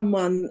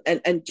 someone,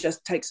 and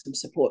just take some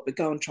support, but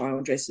go and try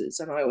on dresses.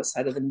 And I always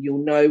say to them,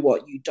 you'll know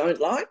what you don't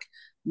like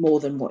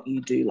more than what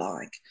you do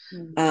like.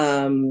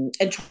 And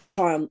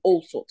try on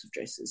all sorts of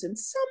dresses. And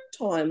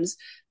sometimes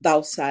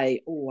they'll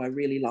say, oh, I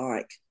really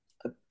like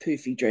a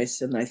poofy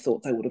dress, and they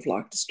thought they would have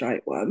liked a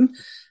straight one.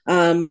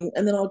 And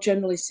then I'll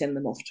generally send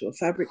them off to a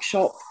fabric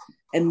shop,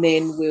 and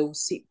then we'll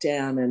sit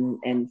down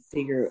and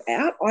figure it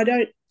out. I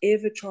don't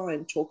ever try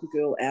and talk a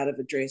girl out of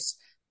a dress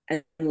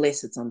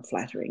unless it's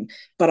unflattering,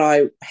 but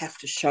I have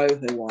to show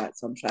her why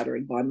it's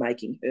unflattering by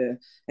making her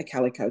a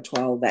calico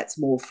toile that's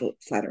more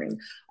flattering.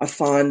 I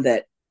find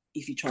that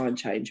if you try and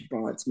change a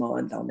bride's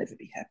mind, they'll never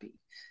be happy.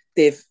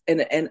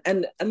 And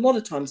a lot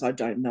of times I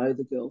don't know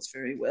the girls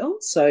very well,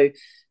 so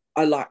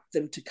I like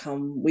them to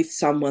come with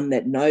someone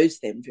that knows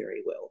them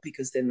very well,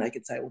 because then they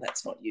could say, well,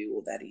 that's not you,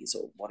 or that is,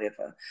 or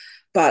whatever.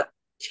 But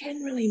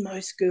generally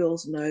most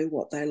girls know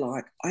what they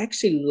like. I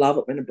actually love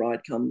it when a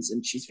bride comes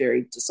and she's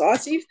very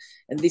decisive,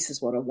 and this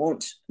is what I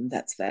want, and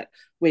that's that.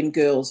 When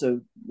girls are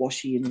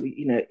washy and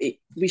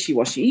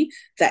wishy-washy,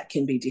 that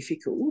can be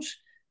difficult,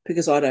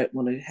 because I don't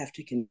want to have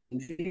to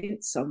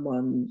convince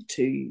someone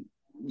to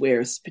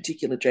wear a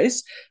particular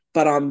dress,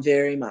 but I'm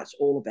very much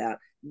all about,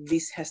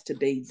 this has to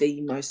be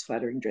the most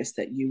flattering dress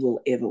that you will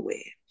ever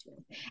wear.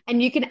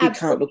 And you can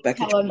can't look back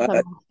tell on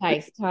someone's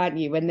face, can't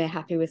you, when they're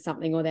happy with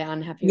something or they're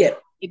unhappy with it.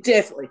 Yeah,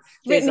 definitely.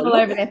 Written all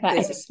over their face.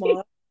 There's a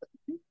smile.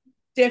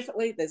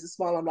 Definitely, there's a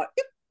smile. I'm like,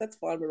 yep, that's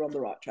fine. We're on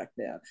the right track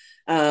now.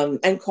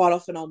 And quite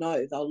often I'll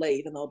know. They'll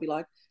leave and they'll be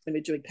like, when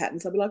we're doing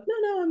patterns, I'll be like,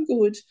 no, I'm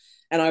good.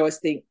 And I always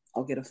think,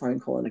 I'll get a phone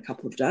call in a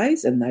couple of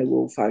days, and they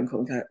will phone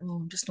call and go, oh,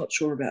 I'm just not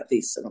sure about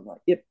this. And I'm like,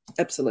 yep,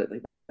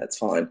 absolutely, that's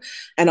fine.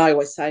 And I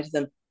always say to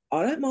them,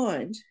 I don't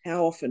mind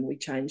how often we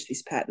change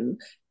this pattern,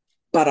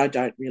 but I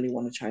don't really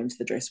want to change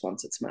the dress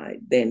once it's made.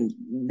 Then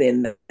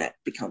that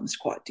becomes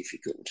quite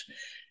difficult.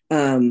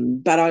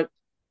 But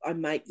I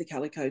make the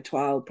calico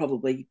toile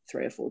probably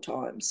 3 or 4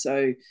 times.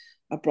 So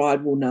a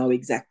bride will know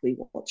exactly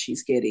what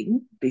she's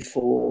getting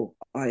before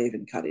I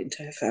even cut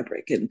into her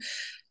fabric. And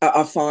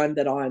I find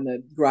that I'm a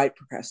great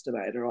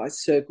procrastinator. I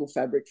circle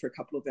fabric for a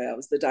couple of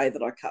hours the day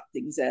that I cut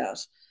things out.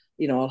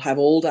 I'll have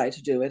all day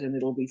to do it, and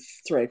it'll be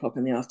 3 o'clock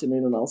in the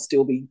afternoon, and I'll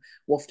still be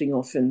wafting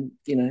off and,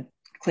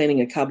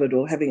 cleaning a cupboard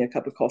or having a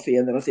cup of coffee,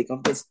 and then I think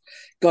I've just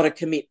got to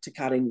commit to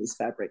cutting this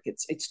fabric.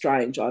 It's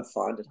strange. I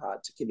find it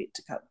hard to commit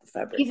to cut the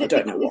fabric. I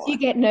don't know why. You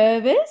get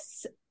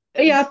nervous?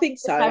 Yeah, I think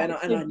so. And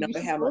I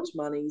know how much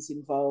money is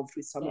involved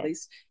with some of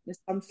these.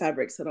 Some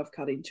fabrics that I've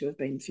cut into have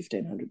been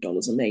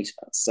 $1,500 a metre.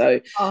 So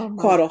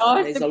quite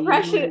often there's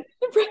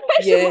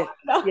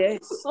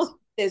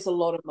there's a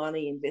lot of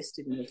money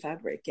invested in the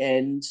fabric,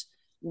 and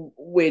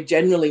we're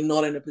generally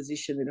not in a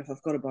position that if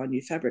I've got to buy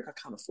new fabric, I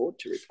can't afford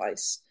to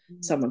replace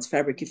someone's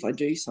fabric if I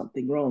do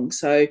something wrong.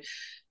 So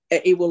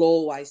it will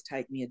always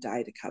take me a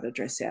day to cut a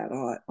dress out.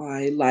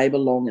 I labour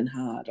long and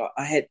hard.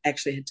 I had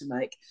to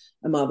make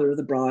a mother of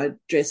the bride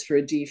dress for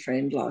a dear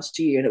friend last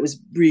year, and it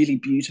was really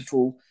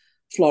beautiful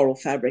floral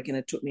fabric, and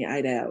it took me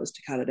 8 hours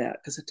to cut it out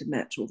because I had to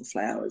match all the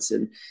flowers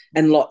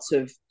and lots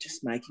of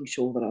just making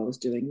sure that I was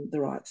doing the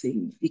right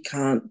thing. You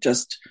can't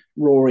just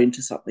roar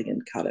into something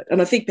and cut it.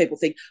 And I think people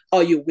think,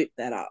 oh, you whip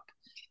that up.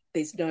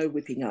 There's no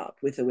whipping up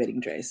with a wedding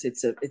dress.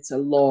 It's a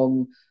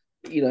long,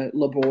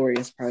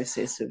 laborious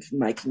process of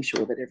making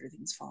sure that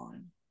everything's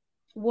fine.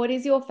 What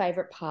is your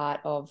favourite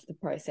part of the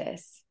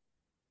process?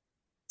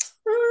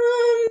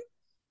 I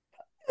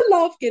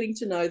love getting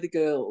to know the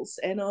girls,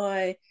 and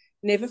I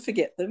never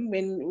forget them.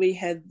 When we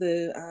had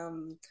the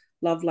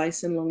Love,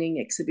 Lace and Longing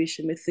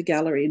exhibition with the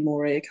gallery in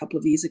Moree a couple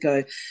of years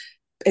ago,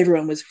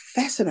 everyone was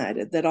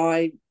fascinated that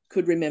I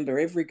could remember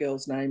every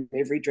girl's name,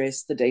 every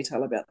dress, the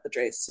detail about the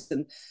dress.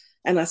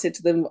 And I said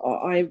to them,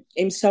 I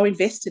am so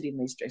invested in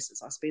these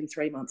dresses. I spend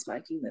 3 months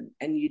making them,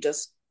 and you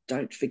just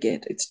don't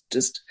forget. It's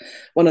just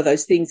one of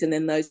those things. And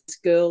then those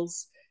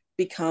girls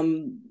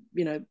become,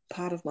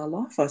 part of my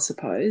life, I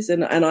suppose.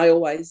 And I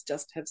always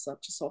just have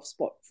such a soft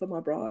spot for my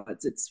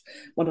brides. It's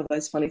one of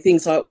those funny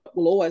things. I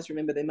will always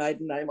remember their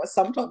maiden name. I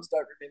sometimes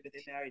don't remember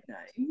their married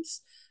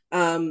names.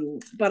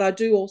 But I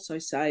do also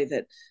say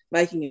that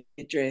making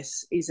a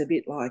dress is a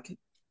bit like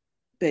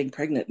being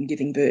pregnant and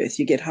giving birth.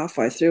 You get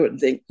halfway through it and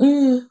think,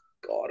 oh,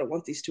 God, I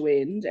want this to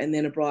end. And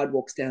then a bride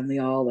walks down the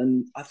aisle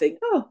and I think,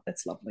 oh,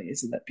 that's lovely.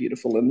 Isn't that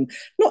beautiful? And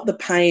not the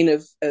pain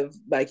of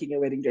making a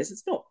wedding dress.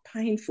 It's not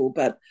painful,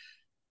 but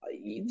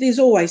there's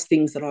always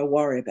things that I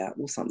worry about.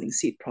 Will something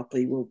sit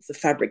properly? Will the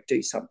fabric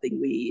do something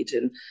weird?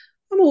 And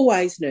I'm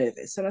always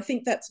nervous. And I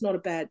think that's not a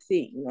bad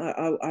thing.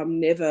 I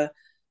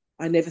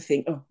never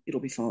think, oh, it'll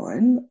be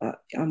fine.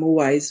 I'm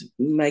always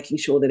making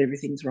sure that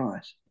everything's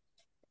right.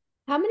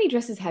 How many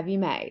dresses have you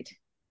made?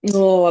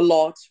 Oh, a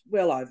lot.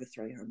 Well over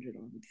 300, I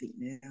would think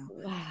now.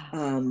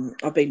 Wow.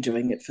 I've been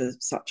doing it for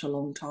such a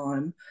long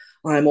time.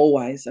 I'm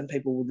always, and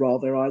people would roll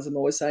their eyes, I'm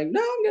always saying,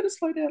 no, I'm going to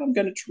slow down. I'm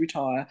going to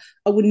retire.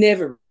 I would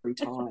never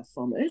retire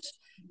from it,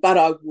 but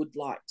I would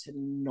like to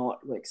not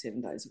work 7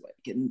 days a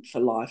week and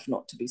for life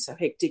not to be so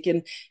hectic.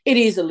 And it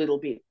is a little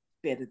bit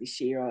better this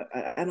year.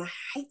 And I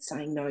hate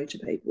saying no to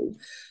people,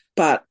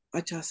 but I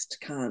just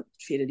can't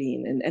fit it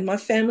in. And my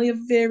family are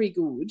very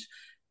good,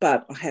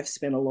 but I have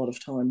spent a lot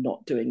of time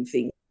not doing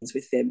things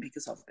with them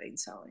because I've been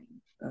sewing,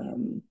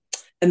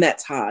 and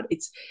that's hard.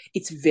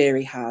 It's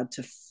very hard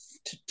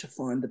to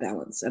find the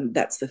balance, and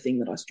that's the thing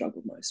that I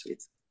struggle most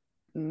with.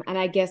 And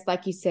I guess,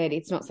 like you said,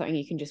 it's not something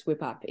you can just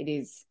whip up. It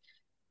is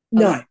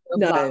No,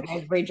 love.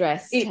 Every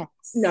dress takes.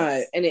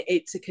 No, and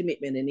it's a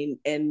commitment,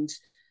 and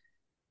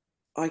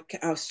I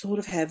sort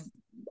of have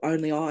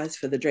only eyes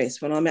for the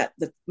dress. When I'm at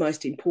the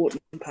most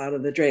important part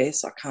of the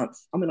dress, I can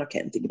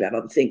think about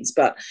other things,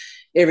 but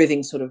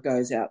everything sort of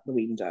goes out the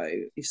window.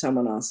 If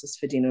someone asks us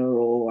for dinner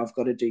or I've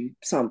got to do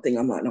something,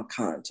 I'm like, no, I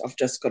can't. I've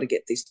just got to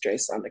get this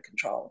dress under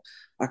control.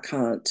 I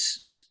can't.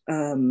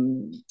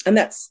 And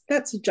that's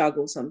a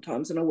juggle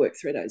sometimes, and I work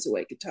 3 days a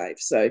week at TAFE.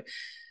 So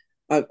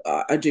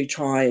I do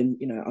try, and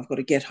I've got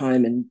to get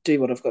home and do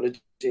what I've got to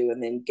do,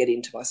 and then get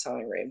into my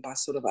sewing room by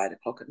sort of 8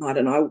 o'clock at night.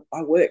 And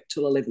I work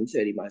till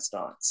 11:30 most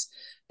nights,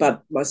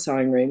 but my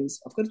sewing rooms,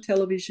 I've got a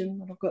television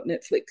and I've got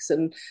Netflix,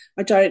 and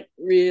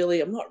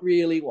I'm not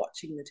really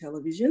watching the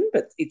television,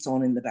 but it's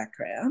on in the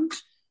background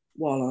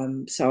while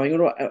I'm sewing.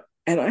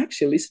 And I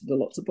actually listen to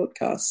lots of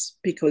podcasts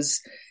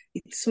because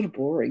it's sort of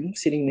boring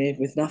sitting there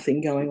with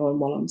nothing going on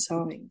while I'm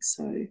sewing.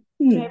 So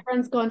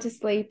Everyone's gone to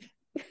sleep.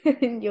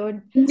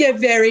 Yeah,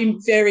 very,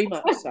 very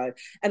much so.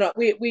 And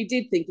we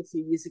did think a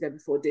few years ago,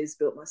 before Des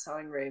built my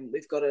sewing room,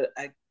 we've got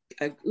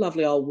a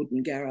lovely old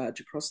wooden garage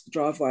across the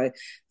driveway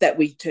that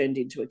we turned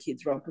into a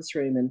kids' rumpus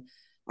room. And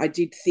I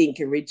did think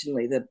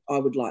originally that I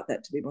would like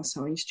that to be my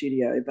sewing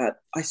studio, but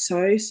I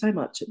sew so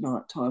much at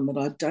night time that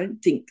I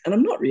don't think, and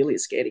I'm not really a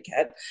scaredy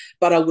cat,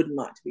 but I wouldn't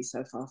like to be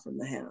so far from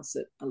the house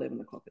at 11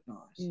 o'clock at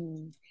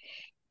night.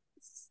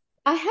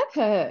 I have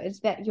heard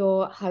that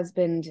your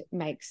husband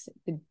makes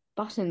the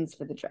buttons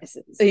for the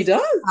dresses. He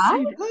does.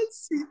 Right?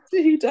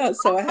 He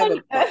does. So I have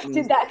a button.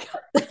 Did that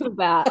come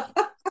about?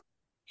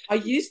 I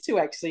used to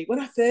actually, when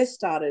I first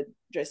started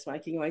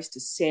dressmaking, I used to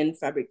send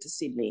fabric to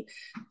Sydney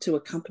to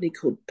a company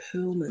called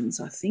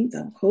Pearlman's, I think they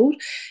were called,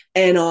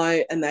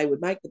 and they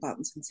would make the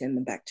buttons and send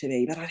them back to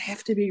me. But I'd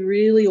have to be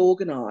really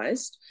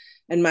organised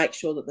and make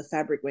sure that the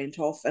fabric went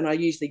off. And I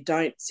usually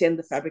don't send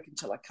the fabric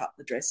until I cut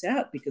the dress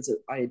out, because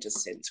I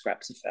just send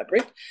scraps of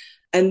fabric.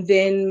 And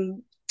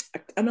then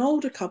an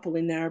older couple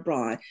in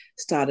Narrabri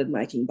started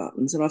making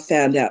buttons, and I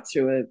found out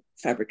through a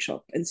fabric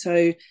shop. And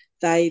so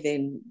they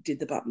then did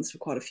the buttons for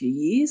quite a few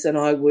years, and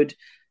I would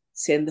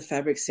send the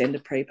fabric, send a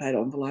prepaid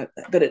envelope.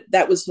 But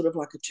that was sort of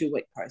like a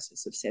 2-week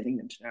process of sending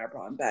them to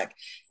Narrabri and back.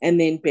 And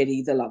then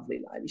Betty, the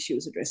lovely lady, she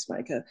was a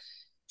dressmaker.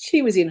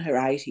 She was in her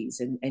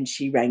 80s, and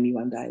she rang me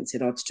one day and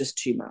said, oh, it's just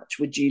too much.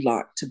 Would you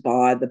like to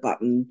buy the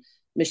button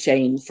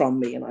machine from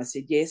me? And I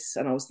said yes.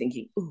 And I was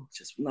thinking, oh,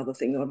 just another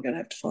thing that I'm going to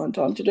have to find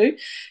time to do.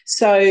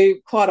 So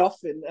quite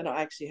often, and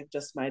I actually have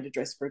just made a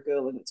dress for a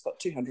girl, and it's got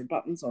 200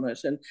 buttons on it,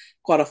 and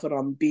quite often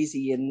I'm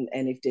busy, and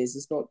if Des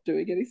is not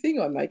doing anything,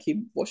 I make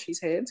him wash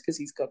his hands, because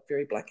he's got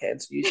very black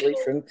hands usually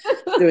from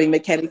doing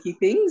mechanic-y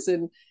things,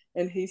 and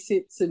he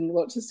sits and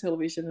watches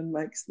television and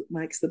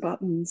makes the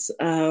buttons.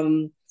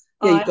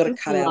 You've got to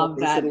cut out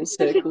these little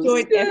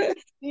circles. Yeah.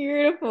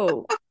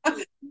 Beautiful.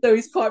 So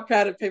he's quite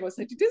proud of people. I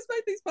say, did you just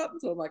make these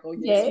buttons? I'm like, oh,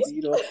 yes,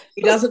 he did.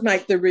 He doesn't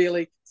make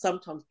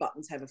sometimes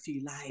buttons have a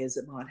few layers.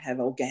 It might have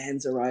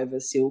organza over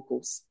silk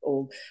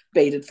or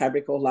beaded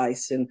fabric or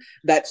lace, and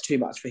that's too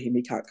much for him.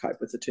 He can't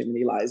cope with the too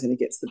many layers, and he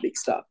gets the big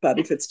stuff. But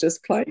if it's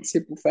just plain,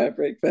 simple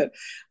fabric, but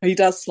he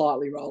does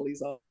slightly roll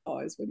his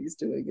eyes when he's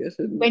doing it.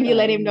 And, when you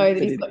let him know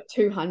that he's got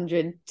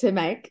 200 to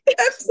make.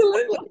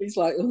 Absolutely. He's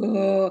like,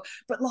 oh.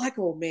 But like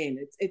all men,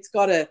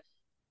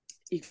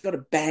 you've got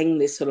to bang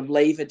this sort of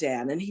lever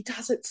down, and he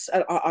does it.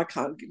 I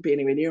can't be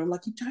anywhere near him.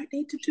 Like, you don't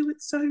need to do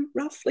it so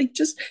roughly,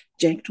 just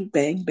gentle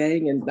bang,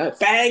 bang, and no,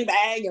 bang,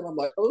 bang. And I'm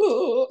like,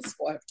 oh,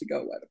 so I have to go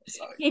away to my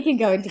sewing. You can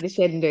go into the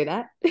shed and do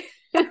that.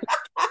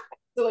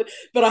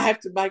 But I have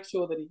to make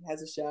sure that he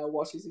has a shower,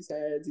 washes his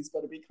hands. He's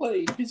got to be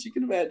clean, because you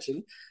can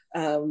imagine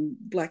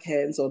black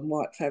hands on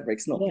white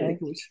fabric's not very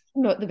good.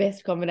 Not the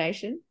best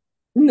combination.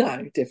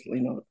 No,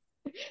 definitely not.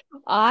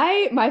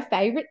 My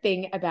favourite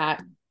thing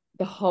about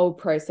the whole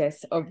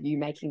process of you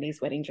making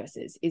these wedding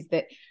dresses is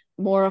that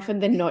more often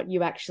than not,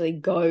 you actually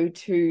go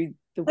to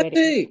the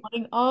wedding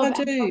morning of.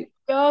 I do.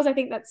 Girls, I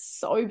think that's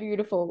so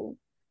beautiful.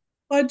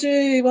 I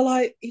do. Well,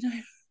 I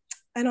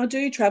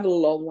do travel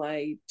a long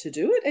way to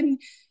do it, and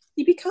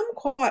you become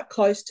quite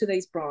close to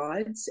these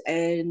brides,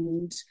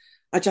 and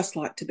I just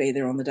like to be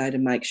there on the day to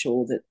make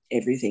sure that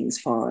everything's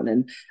fine.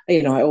 And,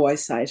 I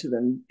always say to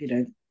them,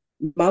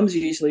 mum's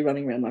usually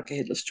running around like a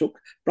headless chook.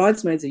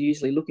 Bridesmaids are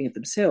usually looking at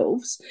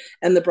themselves,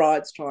 and the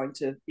bride's trying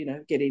to,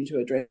 get into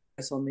a dress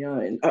on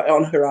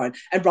her own.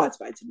 And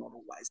bridesmaids are not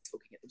always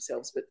looking at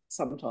themselves, but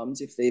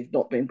sometimes if they've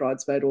not been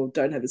bridesmaid or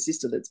don't have a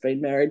sister that's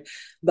been married,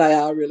 they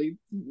are really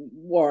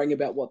worrying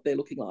about what they're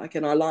looking like.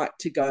 And I like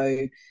to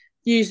go,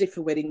 usually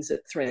for weddings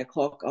at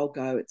 3:00, I'll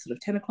go at sort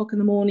of 10:00 in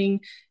the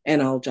morning,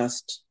 and I'll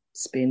just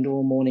spend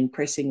all morning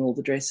pressing all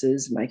the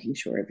dresses, making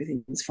sure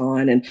everything's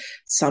fine. And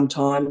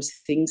sometimes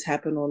things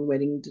happen on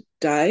wedding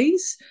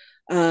days.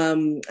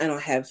 And I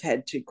have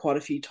had to quite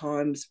a few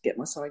times get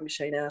my sewing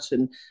machine out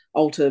and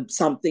alter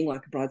something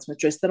like a bridesmaid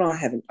dress that I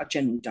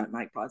generally don't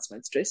make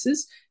bridesmaids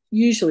dresses.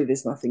 Usually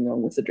there's nothing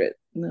wrong with the dress.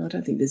 No, I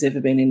don't think there's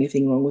ever been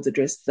anything wrong with the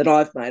dress that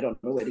I've made on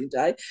a wedding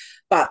day,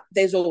 but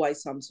there's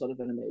always some sort of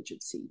an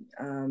emergency.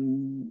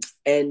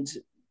 And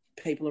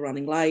people are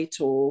running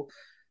late, or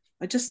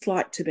I just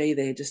like to be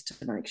there just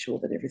to make sure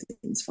that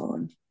everything's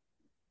fine.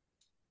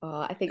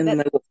 Oh, I think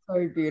that's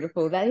so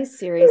beautiful. That is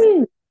serious,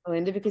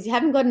 Melinda, because you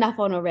haven't got enough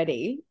on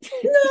already.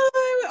 No,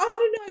 I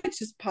don't know. It's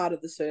just part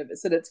of the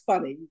service. And it's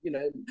funny,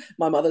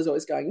 my mother's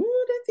always going,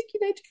 I don't think you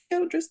need to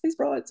go and dress these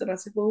brides. And I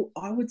said, well,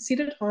 I would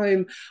sit at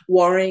home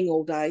worrying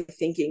all day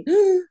thinking,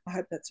 I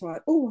hope that's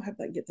right. Oh, I hope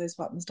they can get those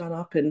buttons done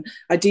up. And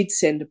I did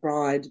send a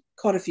bride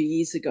quite a few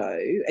years ago,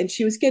 and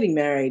she was getting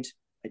married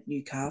at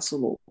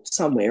Newcastle or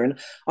somewhere, and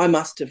I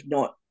must have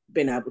not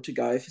been able to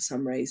go for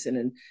some reason,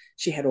 and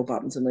she had all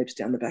buttons and loops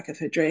down the back of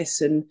her dress,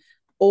 and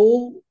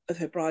all of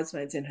her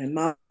bridesmaids and her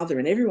mother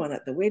and everyone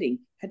at the wedding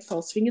had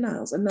false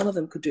fingernails, and none of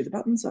them could do the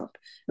buttons up,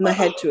 and they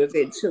had to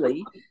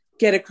eventually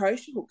get a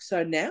crochet hook.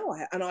 So now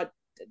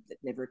it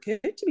never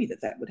occurred to me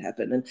that would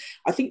happen, and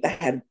I think they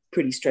had a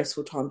pretty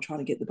stressful time trying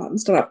to get the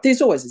buttons done up.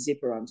 There's always a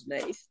zipper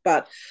underneath,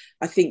 but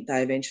I think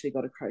they eventually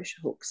got a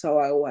crochet hook. So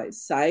I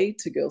always say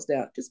to girls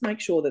now, just make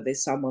sure that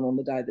there's someone on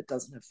the day that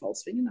doesn't have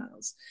false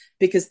fingernails,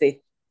 because they're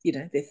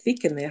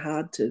thick and they're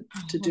hard to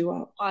do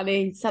up.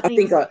 Funny,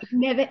 something I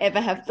never ever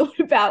have thought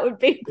about would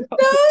be no,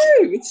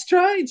 it's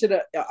strange.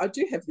 And I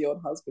do have the odd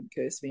husband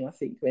curse me, I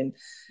think, when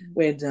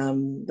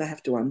they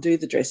have to undo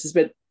the dresses,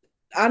 but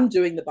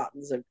undoing the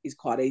buttons is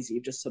quite easy.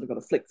 You've just sort of got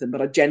to flick them.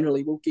 But I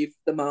generally will give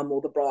the mum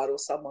or the bride or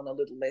someone a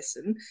little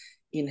lesson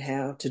in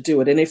how to do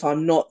it. And if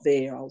I'm not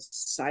there, I'll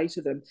say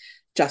to them,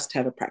 just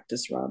have a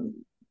practice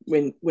run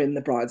when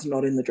the bride's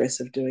not in the dress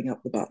of doing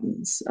up the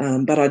buttons.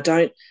 But I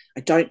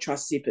don't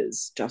trust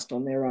zippers just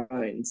on their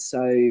own.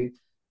 So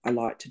I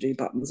like to do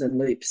buttons and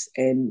loops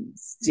and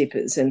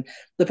zippers. And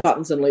the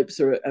buttons and loops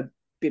are a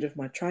bit of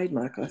my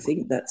trademark. I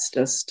think that's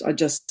just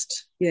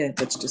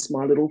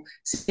my little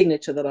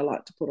signature that I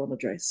like to put on a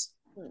dress.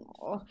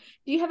 Oh,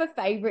 do you have a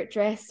favourite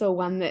dress or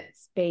one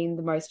that's been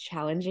the most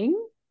challenging?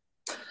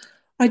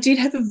 I did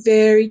have a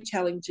very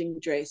challenging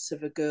dress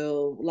of a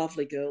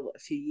lovely girl a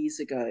few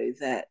years ago,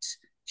 that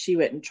she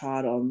went and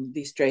tried on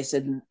this dress,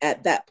 and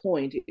at that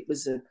point it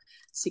was a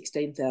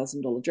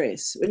 $16,000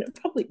 dress, and it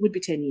probably would be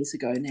 10 years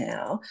ago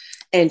now,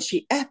 and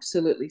she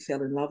absolutely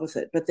fell in love with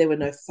it, but there were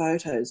no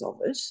photos of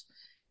it.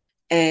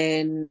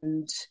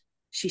 And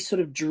she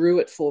sort of drew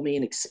it for me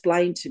and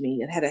explained to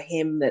me. It had a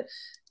hem that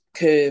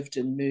curved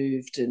and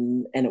moved,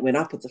 and it went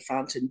up at the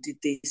front and did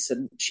this,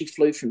 and she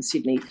flew from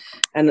Sydney.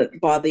 And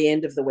by the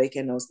end of the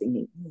weekend I was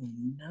thinking,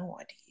 no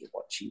idea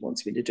what she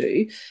wants me to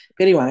do.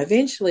 But anyway,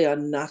 eventually I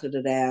nutted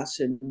it out,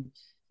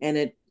 and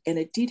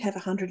it did have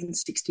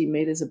 160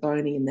 metres of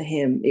boning in the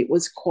hem. It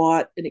was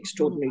quite an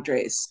extraordinary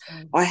dress.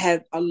 I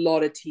had a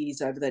lot of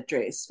tears over that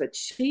dress, but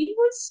she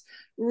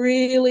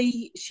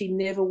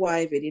never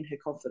wavered in her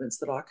confidence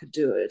that I could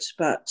do it.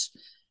 But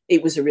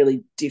it was a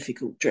really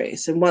difficult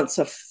dress. And once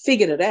I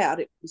figured it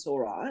out, it was all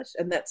right.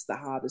 And that's the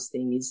hardest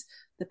thing, is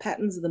the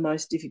patterns are the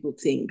most difficult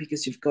thing,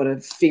 because you've got to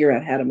figure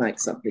out how to make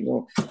something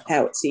or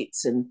how it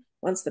sits. And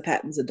once the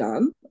patterns are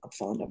done, I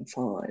find I'm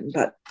fine.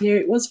 But,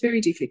 it was very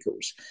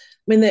difficult.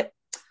 I mean,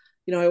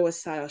 I always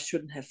say I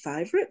shouldn't have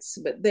favourites,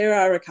 but there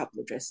are a couple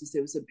of dresses.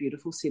 There was a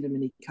beautiful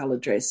cinnamony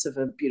coloured dress of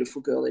a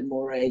beautiful girl in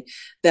Moree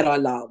that I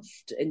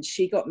loved, and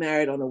she got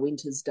married on a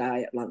winter's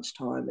day at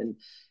lunchtime, and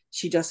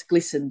she just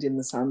glistened in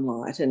the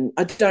sunlight. And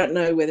I don't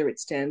know whether it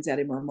stands out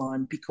in my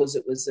mind because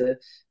it was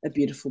a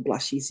beautiful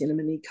blushy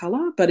cinnamony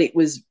colour, but it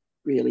was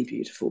really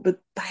beautiful. But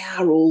they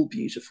are all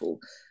beautiful.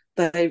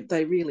 They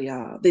really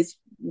are. There's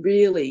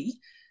really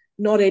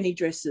not any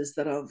dresses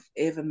that I've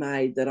ever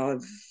made that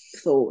I've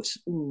thought,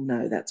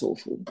 no, that's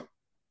awful.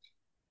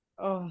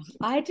 Oh,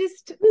 I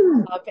just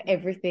love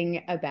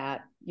everything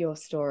about your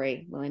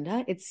story,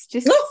 Melinda. It's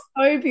just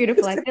so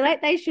beautiful. I feel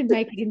like they should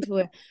make it into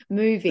a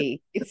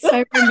movie. It's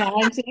so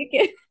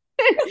romantic.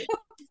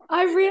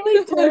 I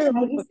really do.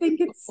 I just think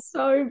it's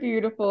so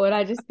beautiful. And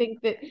I just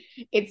think that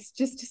it's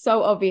just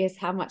so obvious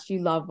how much you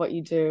love what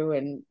you do.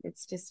 And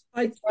it's just,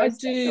 I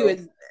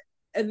do.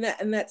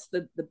 And that's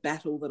the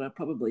battle that I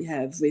probably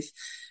have with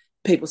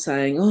people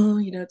saying,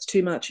 it's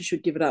too much, you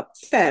should give it up.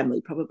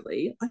 Family,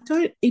 probably. I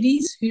don't. It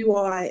is who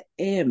I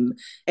am.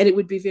 And it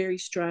would be very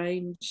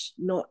strange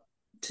not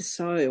to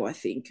sew, I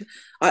think.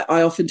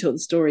 I often tell the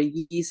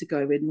story years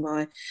ago when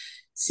my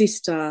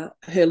sister,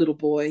 her little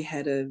boy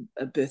had a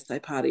birthday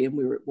party, and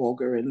we were at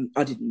Wagga, and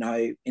I didn't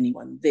know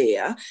anyone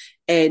there.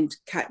 And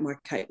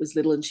Kate was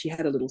little, and she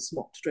had a little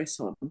smocked dress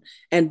on.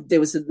 And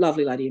there was a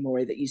lovely lady in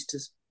Moree that used to,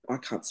 I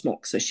can't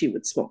smock, so she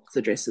would smock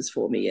the dresses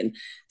for me. And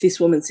this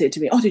woman said to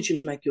me, "Oh, did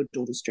you make your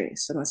daughter's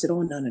dress?" And I said,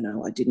 "Oh,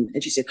 no, I didn't."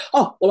 And she said,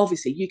 "Oh, well,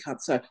 obviously you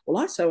can't sew."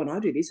 "Well, I sew and I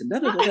do this and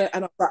that." And I was like,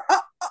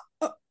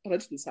 and I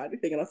didn't say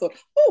anything. And I thought,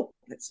 "Oh,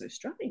 that's so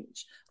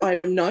strange.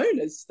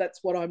 That's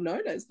what I'm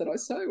known as, that I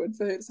sew." And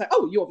for her to say,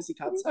 "Oh, you obviously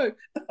can't sew,"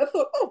 I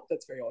thought, "Oh,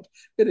 that's very odd."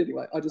 But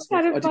anyway, What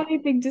a funny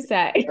thing to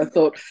say. I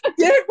thought,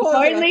 yeah, it was.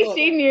 Only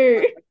she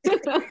knew.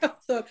 I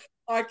thought,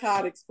 I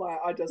can't explain.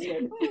 I just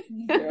went,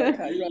 yeah,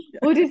 okay, right, yeah.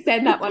 We'll just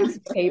send that one to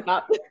Steve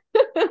up.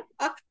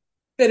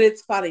 But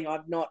it's funny,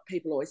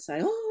 people always say,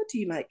 "Oh, do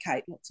you make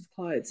Kate lots of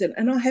clothes?"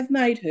 And I have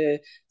made her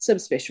some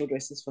special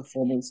dresses for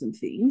formals and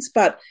things,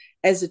 but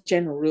as a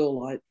general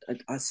rule,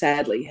 I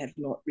sadly have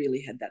not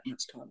really had that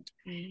much time to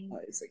make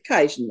clothes.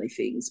 Occasionally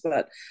things,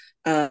 but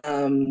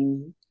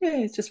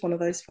it's just one of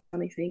those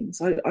funny things.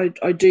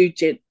 I do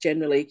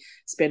generally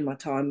spend my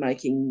time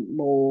making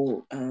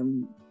more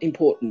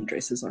important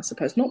dresses, I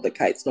suppose. Not that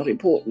Kate's not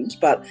important,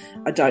 but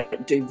I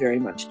don't do very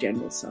much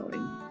general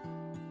sewing.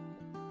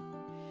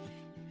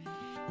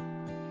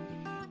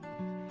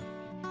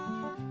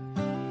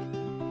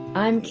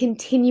 I'm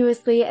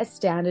continuously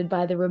astounded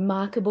by the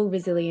remarkable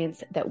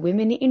resilience that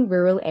women in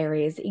rural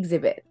areas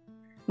exhibit.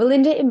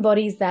 Melinda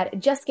embodies that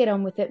just get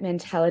on with it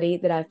mentality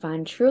that I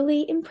find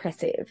truly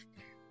impressive.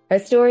 Her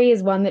story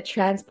is one that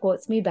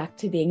transports me back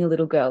to being a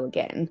little girl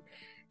again.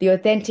 The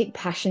authentic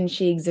passion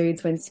she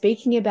exudes when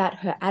speaking about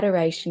her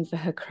adoration for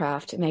her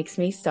craft makes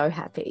me so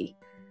happy.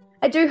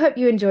 I do hope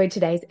you enjoyed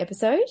today's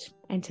episode.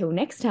 Until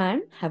next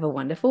time, have a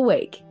wonderful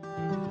week.